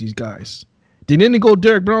in one of these guys. They didn't go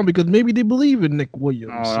Derek Brown because maybe they believe in Nick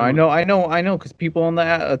Williams. Oh, I know, because people on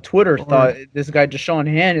the Twitter thought this guy Deshaun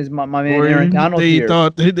Hand is my man Aaron Donald here.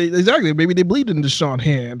 Exactly, maybe they believed in Deshaun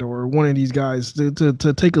Hand or one of these guys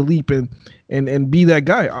to take a leap and be that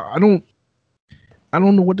guy. I don't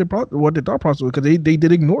know what their thought process was because they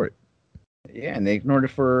did ignore it. Yeah, and they ignored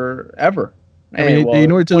it forever. I mean, they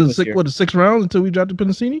ignored it till the sixth round until we drafted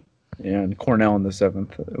Pennicini. Yeah, and Cornell in the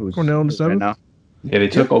 7th. Cornell in the 7th. Right. Yeah, they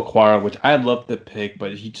took Okwara, which I love the pick,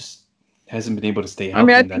 but he just hasn't been able to stay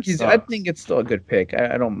healthy. I mean, I think it's still a good pick.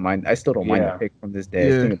 I don't mind. I still don't mind the pick from this day.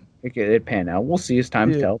 Yeah. I think it pan out. We'll see as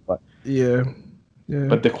time tells. But yeah.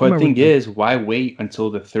 But the thing is, why wait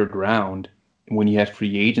until the 3rd round when you have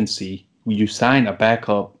free agency? You sign a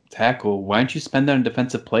backup tackle. Why don't you spend that on a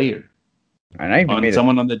defensive player? And I even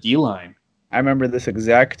someone on the D line. I remember this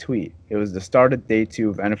exact tweet. It was the start of day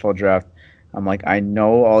 2 of NFL draft. I'm like, I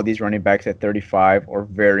know all these running backs at 35 are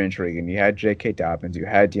very intriguing. You had J.K. Dobbins, you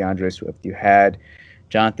had DeAndre Swift, you had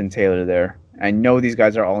Jonathan Taylor there. I know these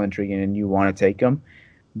guys are all intriguing and you want to take them.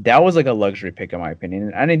 That was like a luxury pick, in my opinion.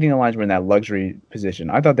 And I didn't think the Lions were in that luxury position.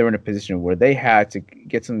 I thought they were in a position where they had to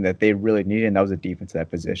get something that they really needed, and that was a defense at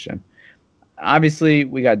that position. Obviously,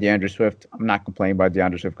 we got DeAndre Swift. I'm not complaining about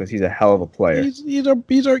DeAndre Swift because he's a hell of a player. He's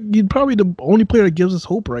probably the only player that gives us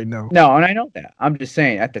hope right now. No, and I know that. I'm just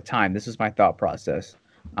saying, at the time, this is my thought process.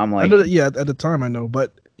 I'm like, I know that, at the time I know,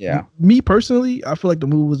 but me personally, I feel like the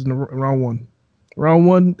move was in round 1. Round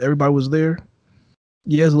 1, everybody was there.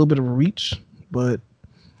 He has a little bit of a reach, but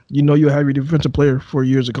you'll have your defensive player for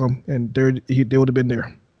years to come, and they would have been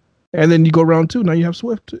there. And then you go round 2, now you have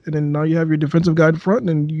Swift, and then now you have your defensive guy in front,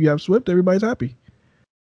 and you have Swift. Everybody's happy.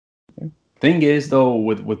 Thing is, though,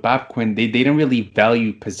 with Bob Quinn, they didn't really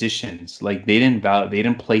value positions. Like they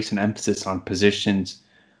didn't place an emphasis on positions.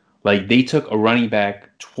 Like they took a running back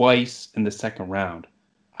twice in the second round.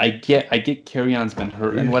 I get Kerryon's been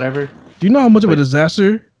hurt and whatever. Do you know how much of a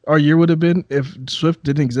disaster our year would have been if Swift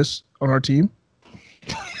didn't exist on our team?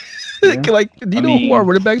 Like, do you know who our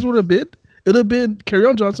running backs would have been? It would have been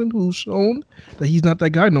Kerryon Johnson, who's shown that he's not that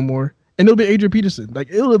guy no more, and it'll be Adrian Peterson. Like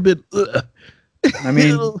it would have been. I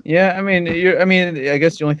mean, I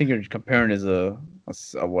guess the only thing you're comparing is a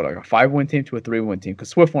 5-win team to a 3-win team, because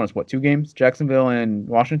Swift won us 2 games, Jacksonville and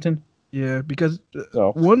Washington. Yeah, because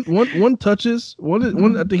one touches.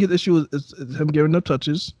 One I think his issue is him giving up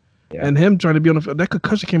touches, and him trying to be on the field. That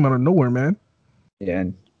concussion came out of nowhere, man. Yeah,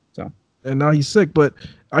 and now he's sick. But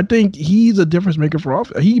I think he's a difference maker for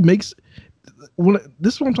offense. He makes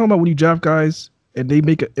this is what I'm talking about when you draft guys and they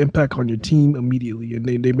make an impact on your team immediately, and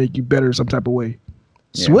they make you better some type of way.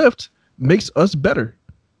 Yeah. Swift makes us better.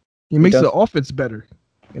 He makes the offense better,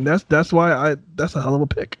 and that's why that's a hell of a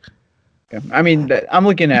pick. Yeah. I mean, I'm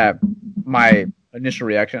looking at my initial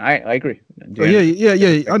reaction. I agree.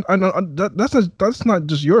 Yeah. I know that's not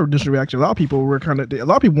just your initial reaction. A lot of people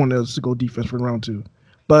wanted us to go defense for round 2,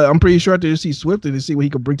 but I'm pretty sure after they see Swift and they see what he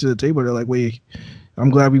could bring to the table, they're like, wait, I'm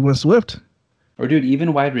glad we went Swift. Or dude,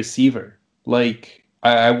 even wide receiver. Like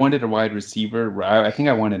I wanted a wide receiver. I think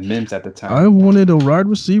I wanted Mims at the time. I wanted a wide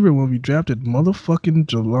receiver when we drafted motherfucking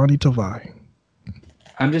Jelani Tavai.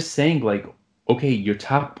 I'm just saying, like, okay, your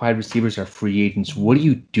top wide receivers are free agents. What are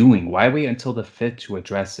you doing? Why wait until the 5th to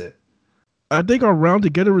address it? I think our round to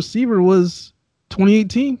get a receiver was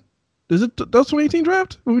 2018. That was 2018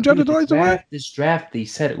 draft when we drafted Jelani Tavai? This draft, they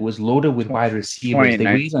said it was loaded with wide receivers. They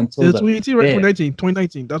waited until the 2018, right?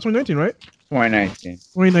 2019. That's 2019, right?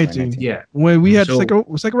 2019. Yeah. When we had second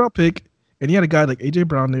round pick, and he had a guy like AJ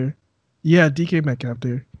Brown there. Yeah, DK Metcalf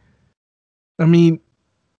there. I mean,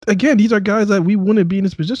 again, these are guys that we wouldn't be in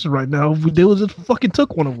this position right now if they would just fucking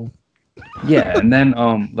took one of them. Yeah, and then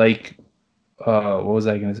what was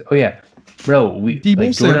I gonna say? Oh yeah, bro,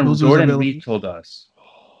 Jordan Reed told us.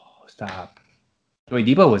 Oh, stop. Wait,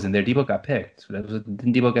 Debo wasn't there. Debo got picked.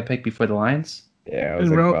 Didn't Debo get picked before the Lions? Yeah, it was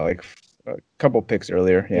like a couple picks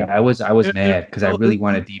earlier. Yeah, I was mad because I really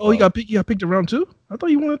wanted Debo. Oh, he got picked in round 2? I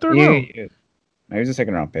thought you wanted 3rd round. Yeah. No, he was a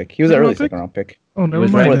 2nd round pick. He was an early 2nd round pick. Oh, never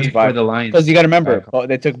mind. Before the Lions. Because you got to remember,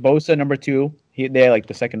 they took Bosa number 2. They had like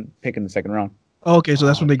the 2nd pick in the 2nd round. Oh, okay, so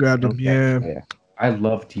that's when they grabbed him. Yeah. I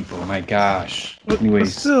love Debo. My gosh.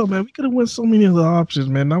 Anyways, but still, man, we could have won so many other options,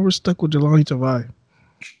 man. Now we're stuck with Jelani Tavai.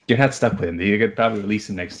 You're not stuck with him. You could probably release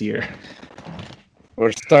him next year.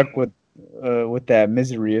 We're stuck with that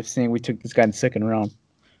misery of saying we took this guy in the 2nd round.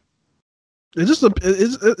 It's just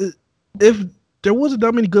if there wasn't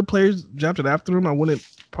that many good players drafted after him, I wouldn't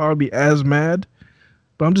probably be as mad.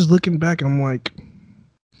 But I'm just looking back, and I'm like,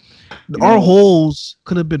 our holes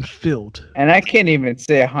could have been filled. And I can't even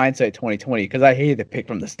say hindsight 2020 because I hated the pick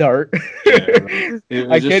from the start.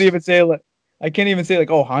 I can't even say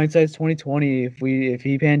like, oh, hindsight's 2020 if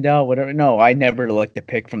he panned out, whatever. No, I never liked the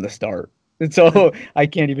pick from the start, and so I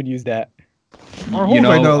can't even use that. Our holes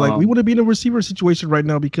right now, like we wouldn't be in a receiver situation right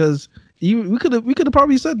now because we could have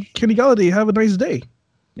probably said Kenny Galladay, have a nice day.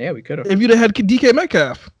 Yeah, we could have. If you'd have had DK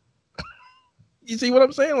Metcalf. You see what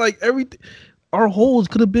I'm saying? Like our holes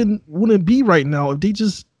wouldn't be right now if they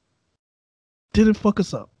just didn't fuck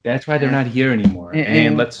us up. That's why they're not here anymore.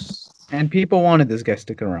 And people wanted this guy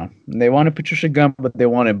sticking around. They wanted Patricia Gump, but they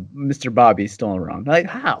wanted Mr. Bobby still around. Like,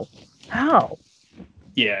 how?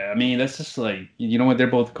 Yeah, I mean, that's just like, you know what? They're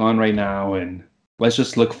both gone right now, and let's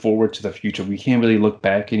just look forward to the future. We can't really look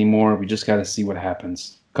back anymore. We just got to see what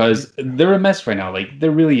happens. Because they're a mess right now. Like,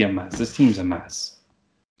 they're really a mess. This team's a mess.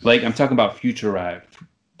 Like, I'm talking about future Rive.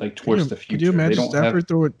 Like, towards the future. Can you imagine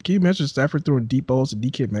Stafford throwing deep balls to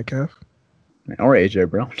DK Metcalf? Or AJ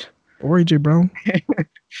Brown.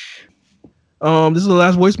 This is the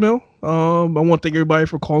last voicemail. I want to thank everybody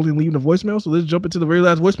for calling and leaving the voicemail. So let's jump into the very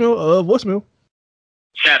last voicemail. Voicemail.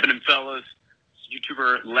 What's happening, fellas? It's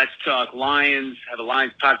YouTuber Let's Talk Lions. Have a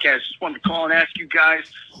Lions podcast. Just wanted to call and ask you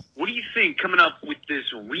guys, what do you think coming up with this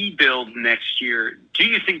rebuild next year? Do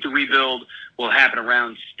you think the rebuild will happen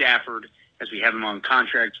around Stafford as we have him on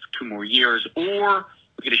contract for 2 more years, or we're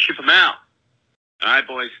going to ship him out? All right,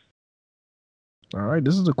 boys. All right,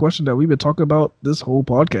 this is a question that we've been talking about this whole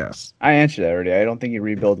podcast. I answered that already. I don't think you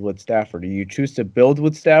rebuild with Stafford. Do you choose to build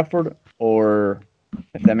with Stafford, or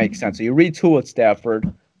if that makes sense? So you retool with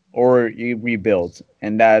Stafford, or you rebuild,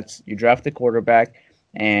 and that's you draft the quarterback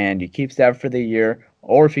and you keep Stafford for the year,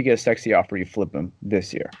 or if you get a sexy offer, you flip him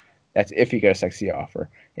this year. That's if you get a sexy offer.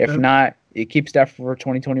 If not, you keep Stafford for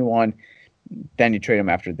 2021. then you trade him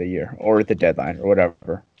after the year or at the deadline or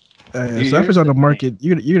whatever. Stafford's on the market.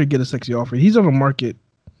 You're gonna get a sexy offer. He's on the market.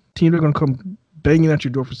 Teams are gonna come banging at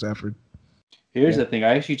your door for Stafford. Here's the thing.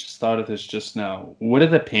 I actually just thought of this just now. What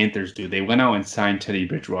did the Panthers do? They went out and signed Teddy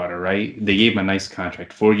Bridgewater, right? They gave him a nice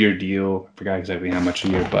contract, 4-year deal. I forgot exactly how much a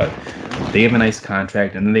year, but they gave him a nice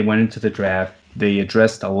contract. And then they went into the draft. They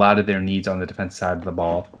addressed a lot of their needs on the defense side of the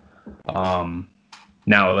ball.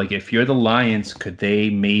 Now, like, if you're the Lions, could they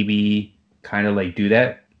maybe kind of like do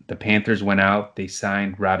that? The Panthers went out. They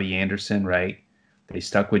signed Robbie Anderson, right? They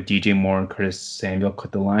stuck with DJ Moore and Curtis Samuel.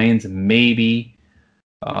 Could the Lions maybe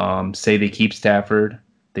say they keep Stafford,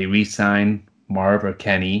 they re-sign Marv or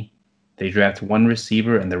Kenny, they draft one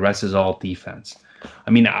receiver, and the rest is all defense?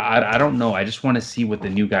 I mean, I don't know. I just want to see what the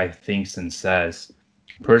new guy thinks and says.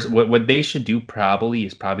 What they should do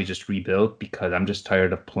is probably just rebuild, because I'm just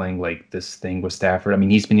tired of playing like this thing with Stafford. I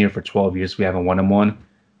mean, he's been here for 12 years. We haven't won him one.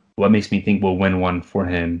 What makes me think we'll win one for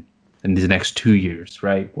him in these next 2 years,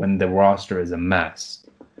 right? When the roster is a mess.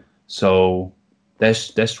 So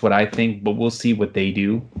that's what I think, but we'll see what they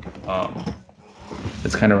do.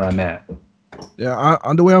 That's kind of where I'm at. Yeah,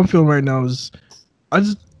 the way I'm feeling right now is I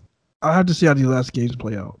have to see how these last games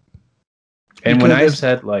play out. And when I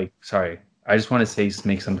said, like, sorry, I just want to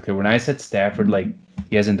make something clear. When I said Stafford, like,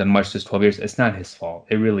 he hasn't done much this 12 years, it's not his fault.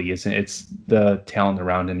 It really isn't. It's the talent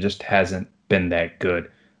around him just hasn't been that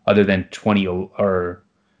good, other than 20 or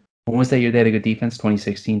when was that year they had a good defense?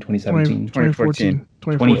 2016, 2017?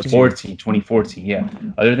 2014, yeah.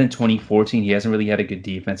 Other than 2014, he hasn't really had a good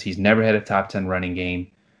defense. He's never had a top 10 running game.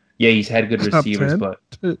 Yeah, he's had good receivers, but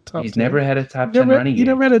he's never had a top 10 running game. He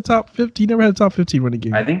never had a top 15. He never had a top 15 running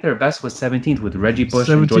game. I think their best was 17th with Reggie Bush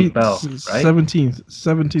and Joyce Bell, right?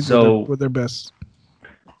 17th with their best.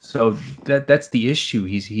 So that's the issue.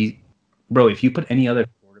 Bro, if you put any other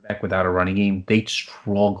quarterback without a running game, they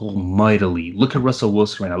struggle mightily. Look at Russell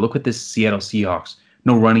Wilson right now. Look at this Seattle Seahawks.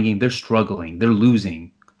 No running game. They're struggling. They're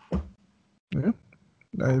losing. Yeah.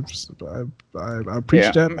 I preach that. I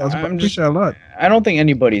preach that a lot. I don't think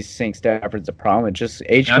anybody's saying Stafford's a problem. It's just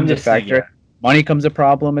age comes a factor. Money comes a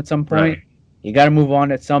problem at some point. Right. You got to move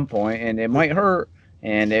on at some point, and it might hurt.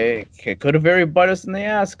 And it could have very bite us in the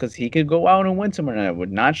ass, because he could go out and win somewhere, and it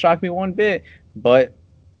would not shock me one bit. But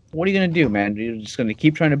what are you going to do, man? You're just going to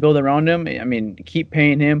keep trying to build around him? I mean, keep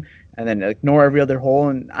paying him and then ignore every other hole.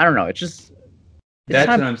 And I don't know. That's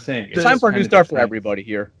what I'm saying. It's time for a new start for everybody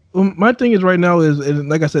here. Well, my thing is right now is, and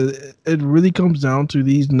like I said, it really comes down to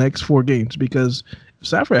these next 4 games, because if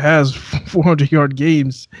Stafford has 400-yard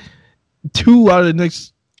games 2 out of the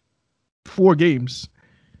next 4 games,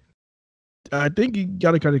 I think you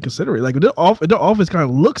got to kind of consider it. Like, the offense kind of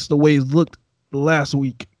looks the way it looked last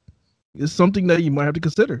week. It's something that you might have to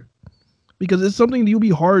consider, because it's something that it would be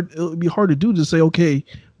hard to do, to say, okay,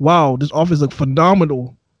 wow, this offense looked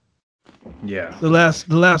phenomenal. Yeah. The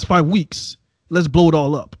last 5 weeks, let's blow it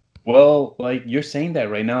all up. Well, like, you're saying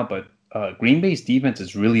that right now, but Green Bay's defense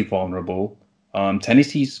is really vulnerable.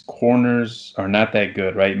 Tennessee's corners are not that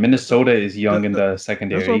good, right? Minnesota is young in the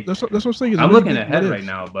secondary. That's what I'm saying. I'm looking ahead right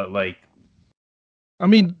now, but like, I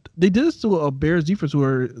mean, they did this to a Bears defense who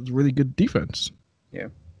are really good defense. Yeah.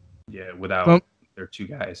 Yeah, without their 2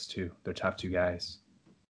 guys too, their top 2 guys.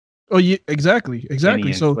 Oh yeah, exactly.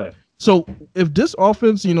 So if this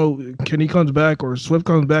offense, Kenny comes back or Swift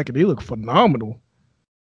comes back and they look phenomenal,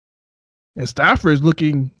 and Stafford is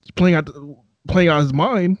playing out his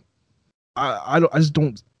mind, I just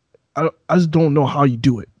don't know how you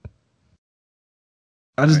do it.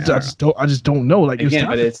 I just don't know. Like, again,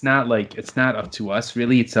 but it's not up to us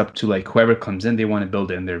really. It's up to like whoever comes in. They want to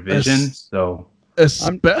build in their vision. So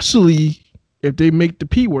especially if they make the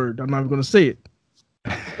P word, I'm not even going to say it.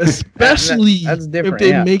 Especially if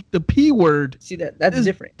they make the P word. See, that's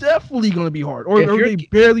different. Definitely going to be hard, or they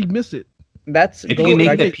barely miss it. If you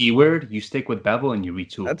make the P word, you stick with Bevel and you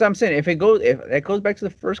retool. That's what I'm saying. If that goes back to the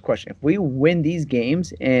first question. If we win these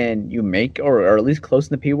games and you make or at least close in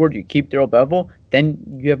the P word, you keep Daryl Bevel, then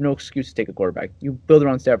you have no excuse to take a quarterback. You build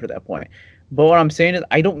around Stafford at that point. But what I'm saying is,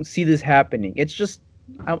 I don't see this happening. It's just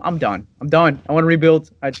I'm done. I want to rebuild.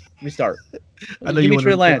 I restart. Give me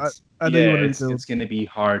Trey Lance. It's going to be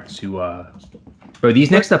hard to. Bro,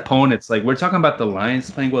 these next opponents, like, we're talking about the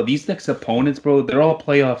Lions playing well. These next opponents, bro, they're all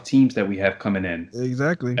playoff teams that we have coming in.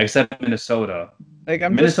 Exactly. Except Minnesota.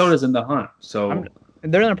 Minnesota's in the hunt, so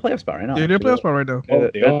they're in a playoff spot right now. Yeah, they're in a playoff spot right now.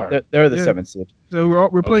 They're the 7th seed. So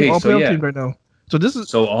we're playing all playoff teams right now.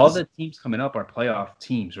 So all the teams coming up are playoff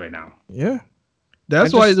teams right now. Yeah,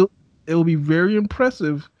 that's why it will be very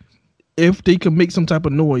impressive if they can make some type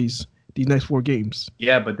of noise these next 4 games.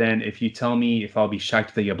 Yeah, but then if you tell me if I'll be shocked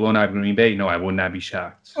if they get blown out of Green Bay, no, I would not be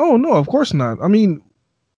shocked. Oh no, of course not. I mean,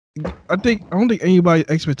 I don't think anybody's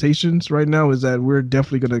expectations right now is that we're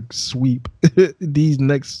definitely gonna sweep these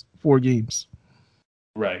next 4 games.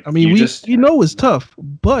 Right. I mean, we know it's tough,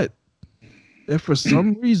 but if for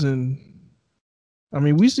some reason, I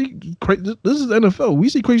mean, we see this is NFL. We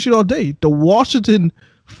see crazy shit all day. The Washington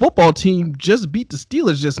football team just beat the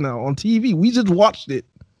Steelers just now on TV. We just watched it.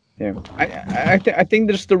 Yeah, I think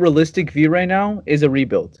there's the realistic view right now is a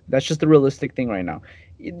rebuild. That's just the realistic thing right now.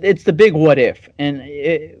 It's the big what if, and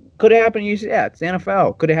it could it happen. You say, yeah, it's the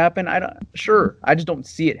NFL. Could it happen? Sure. I just don't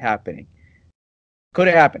see it happening. Could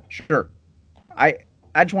it happen? Sure. I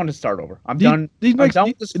just want to start over. I'm done. These next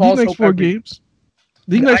 4 games.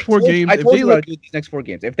 These next 4 games. I told you what I do these next 4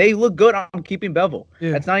 games. If they look good, I'm keeping Bevel.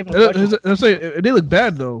 Yeah. That's not even. I'm saying if they look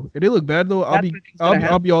bad though.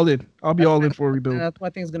 I'll be all in. I'll be all in for a rebuild. That's what I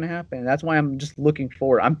think is going to happen. That's why I'm just looking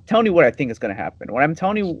forward. I'm telling you what I think is going to happen. When I'm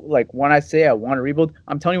telling you, like when I say I want to rebuild,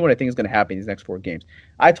 I'm telling you what I think is going to happen in these next 4 games.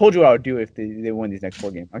 I told you what I would do if they win these next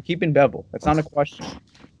 4 games. I'm keeping Bevel. That's not a question.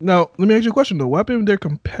 Now let me ask you a question though. What happens if they're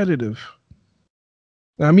competitive?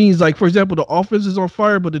 That means, like, for example, the offense is on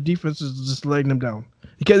fire, but the defense is just letting them down.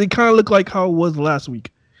 It kind of looked like how it was last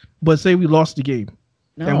week. But say we lost the game.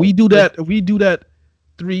 No, and we do that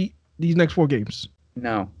these next 4 games.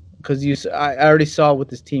 No, because I already saw what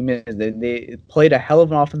this team is. They played a hell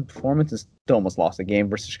of an offensive performance and still almost lost the game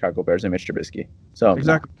versus Chicago Bears and Mitch Trubisky. So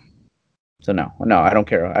exactly. So no, I don't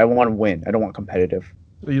care. I want to win. I don't want competitive.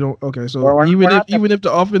 You don't. Okay, so even if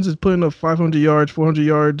the offense is putting up 500 yards, 400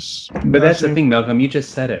 yards. But that's the thing, Malcolm. You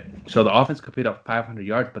just said it. So the offense could put up 500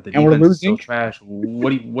 yards, but the defense is so trash.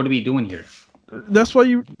 What are we doing here? That's why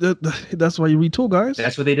you retool, guys.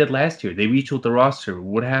 That's what they did last year. They retooled the roster.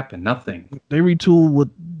 What happened? Nothing. They retooled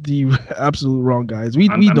with the absolute wrong guys. We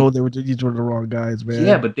know these were the wrong guys, man.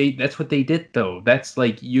 Yeah, but that's what they did though. That's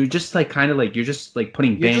like you're just like kind of like you're just like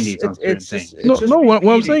putting band-aids on certain things.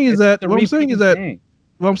 What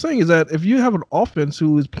I'm saying is that if you have an offense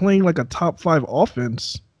who is playing like a top 5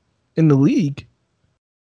 offense in the league,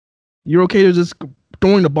 you're okay to just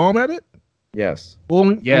throwing the bomb at it? Yes.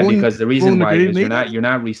 Because the reason why is you're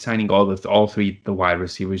not re-signing all 3 the wide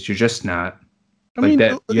receivers. You're just not. I mean,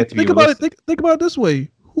 that, you have to think about it. Think about it this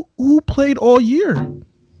way: who played all year?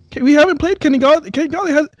 We haven't played Kenny Golladay. Kenny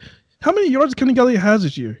Golladay has how many yards Kenny Golladay has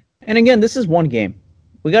this year? And again, this is one game.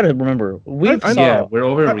 We got to remember. We're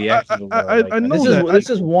overreacting. I know this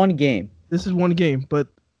is one game. This is one game, but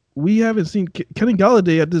we haven't seen Kenny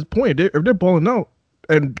Golladay at this point. If they're balling out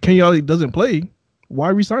and Kenny Golladay doesn't play, why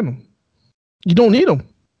re-sign him? You don't need him.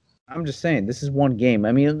 I'm just saying, this is one game.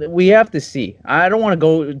 I mean, we have to see. I don't want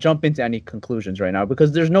to jump into any conclusions right now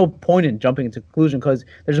because there's no point in jumping into conclusion because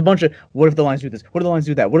there's a bunch of what if the Lions do this? What if the Lions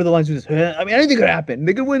do that? What if the Lions do this? I mean, anything could happen.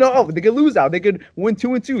 They could win out. They could lose out. They could win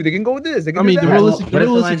 2-2. They can go with this. They can the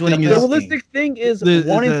realistic thing is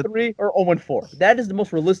 1-3 or 0-4. That is the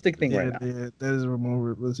most realistic thing right now. Yeah, that is the more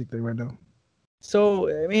realistic thing right now. So,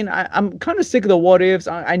 I mean, I'm kind of sick of the what ifs.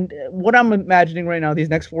 What I'm imagining right now, these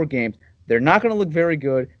next 4 games, they're not going to look very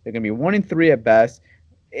good. They're going to be 1-3 at best,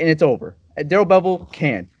 and it's over. Darrell Bevell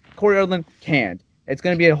canned. Corey Erdlin canned. It's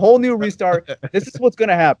going to be a whole new restart. This is what's going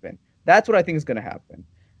to happen. That's what I think is going to happen.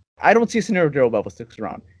 I don't see a scenario Darrell Bevell sticks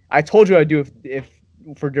around. I told you I'd do if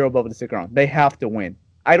for Darrell Bevell to stick around. They have to win.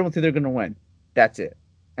 I don't think they're going to win. That's it.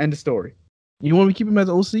 End of story. You want me to keep him as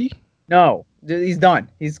OC? No. He's done.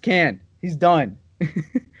 He's canned. He's done.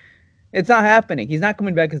 It's not happening. He's not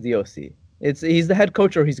coming back as the OC. He's the head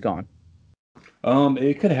coach or he's gone.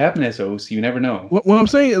 It could happen as OC. You never know. What I'm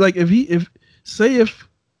saying, like, if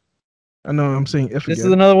I know I'm saying if this again.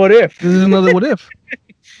 Is another what if. This is another what if.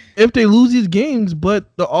 If they lose these games,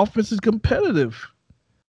 but the offense is competitive,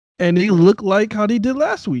 and they look like how they did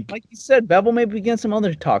last week. Like you said, Bevel may begin some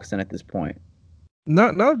other talks then at this point.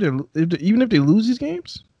 Not even if they lose these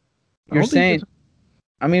games. You're saying,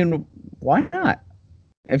 I mean, why not?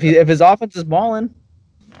 If his offense is balling.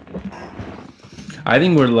 I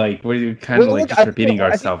think we're kind of just repeating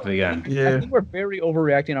ourselves again. Yeah. I think we're very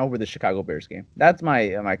overreacting over the Chicago Bears game. That's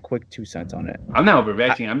my quick 2 cents on it. I'm not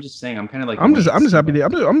overreacting. I'm just saying I'm kind of like I'm just happy.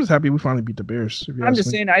 I'm just happy we finally beat the Bears. I'm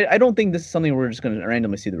just saying I don't think this is something we're just going to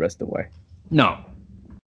randomly see the rest of the way. No,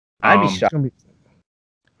 I'd be shocked.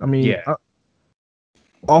 I mean,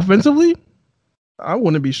 offensively, I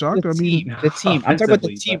wouldn't be shocked. The team. I'm talking about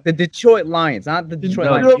the team, the Detroit Lions, not the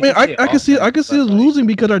Detroit Lions. You know what I mean? I can see us losing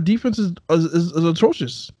because our defense is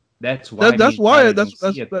atrocious. That's why. That's why I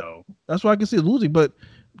can see it losing. But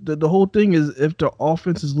the whole thing is if the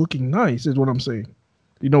offense is looking nice, is what I'm saying.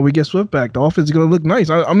 You know, we get Swift back. The offense is going to look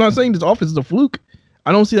nice. I'm not saying this offense is a fluke.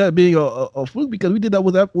 I don't see that being a fluke because we did that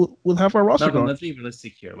with half our roster. No, but let's be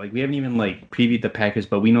realistic here. Like, we haven't even like previewed the Packers,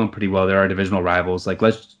 but we know them pretty well. They're our divisional rivals. Like,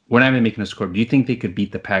 we're not even making a score. Do you think they could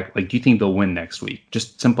beat the Pack? Like, do you think they'll win next week?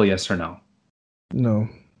 Just simple yes or no. No.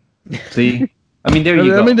 See, I mean, there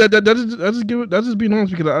you go. I mean, that's just being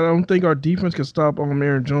honest because I don't think our defense can stop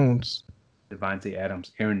Aaron Jones. Devontae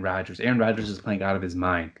Adams, Aaron Rodgers. Aaron Rodgers is playing out of his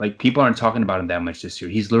mind. Like, people aren't talking about him that much this year.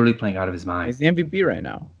 He's literally playing out of his mind. He's the MVP right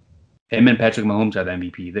now. Him and Patrick Mahomes are the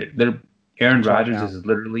MVP. Aaron Rodgers is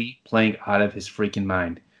literally playing out of his freaking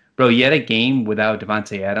mind. Bro, he had a game without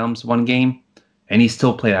Devontae Adams, one game, and he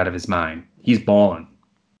still played out of his mind. He's balling.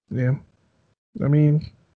 Yeah. I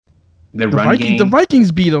mean, the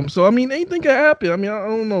Vikings beat them, so I mean, anything can happen. I mean, I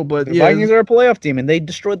don't know, but the Vikings are a playoff team, and they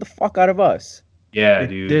destroyed the fuck out of us. Yeah,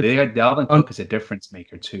 dude. They got Dalvin Cook as a difference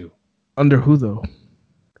maker too. Under who though?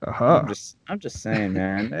 I'm just saying,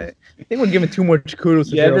 man. I think we're giving too much kudos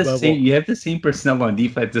to you have the same personnel on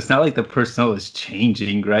defense. It's not like the personnel is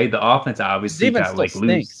changing, right? The offense obviously got like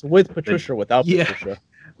loose with Patricia, without Patricia.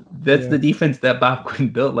 That's the defense that Bob Quinn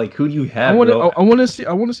built. Like, who do you have? I want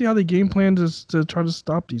to see how they game plan to try to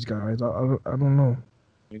stop these guys. I don't know.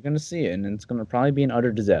 You're gonna see it, and it's gonna probably be an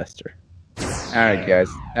utter disaster. All right, guys.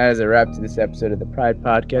 That is a wrap to this episode of the Pride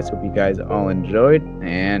Podcast. Hope you guys all enjoyed,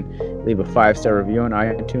 and leave a 5-star review on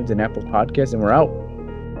iTunes and Apple Podcasts, and we're out.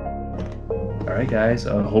 All right, guys.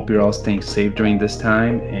 Hope you're all staying safe during this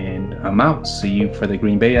time, and I'm out. See you for the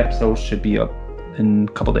Green Bay episode. Should be up in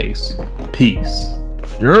a couple days. Peace.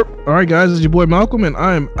 Yep. All right, guys. It's your boy Malcolm, and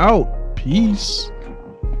I am out. Peace.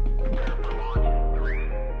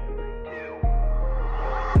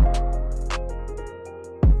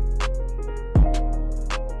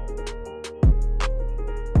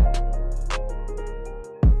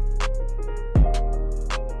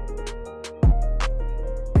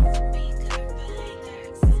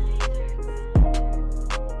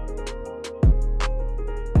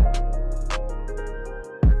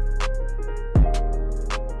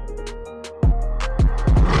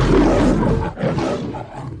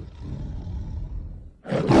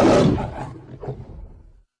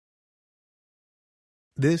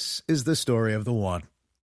 This is the story of the one.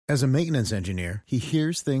 As a maintenance engineer, he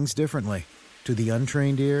hears things differently. To the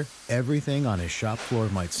untrained ear, everything on his shop floor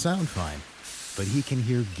might sound fine, but he can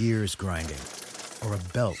hear gears grinding or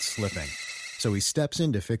a belt slipping. So he steps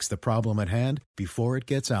in to fix the problem at hand before it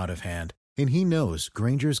gets out of hand. And he knows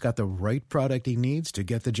Grainger's got the right product he needs to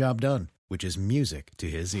get the job done, which is music to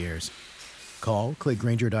his ears. Call, click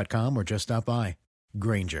Grainger.com, or just stop by.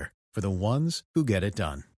 Grainger, for the ones who get it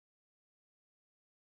done.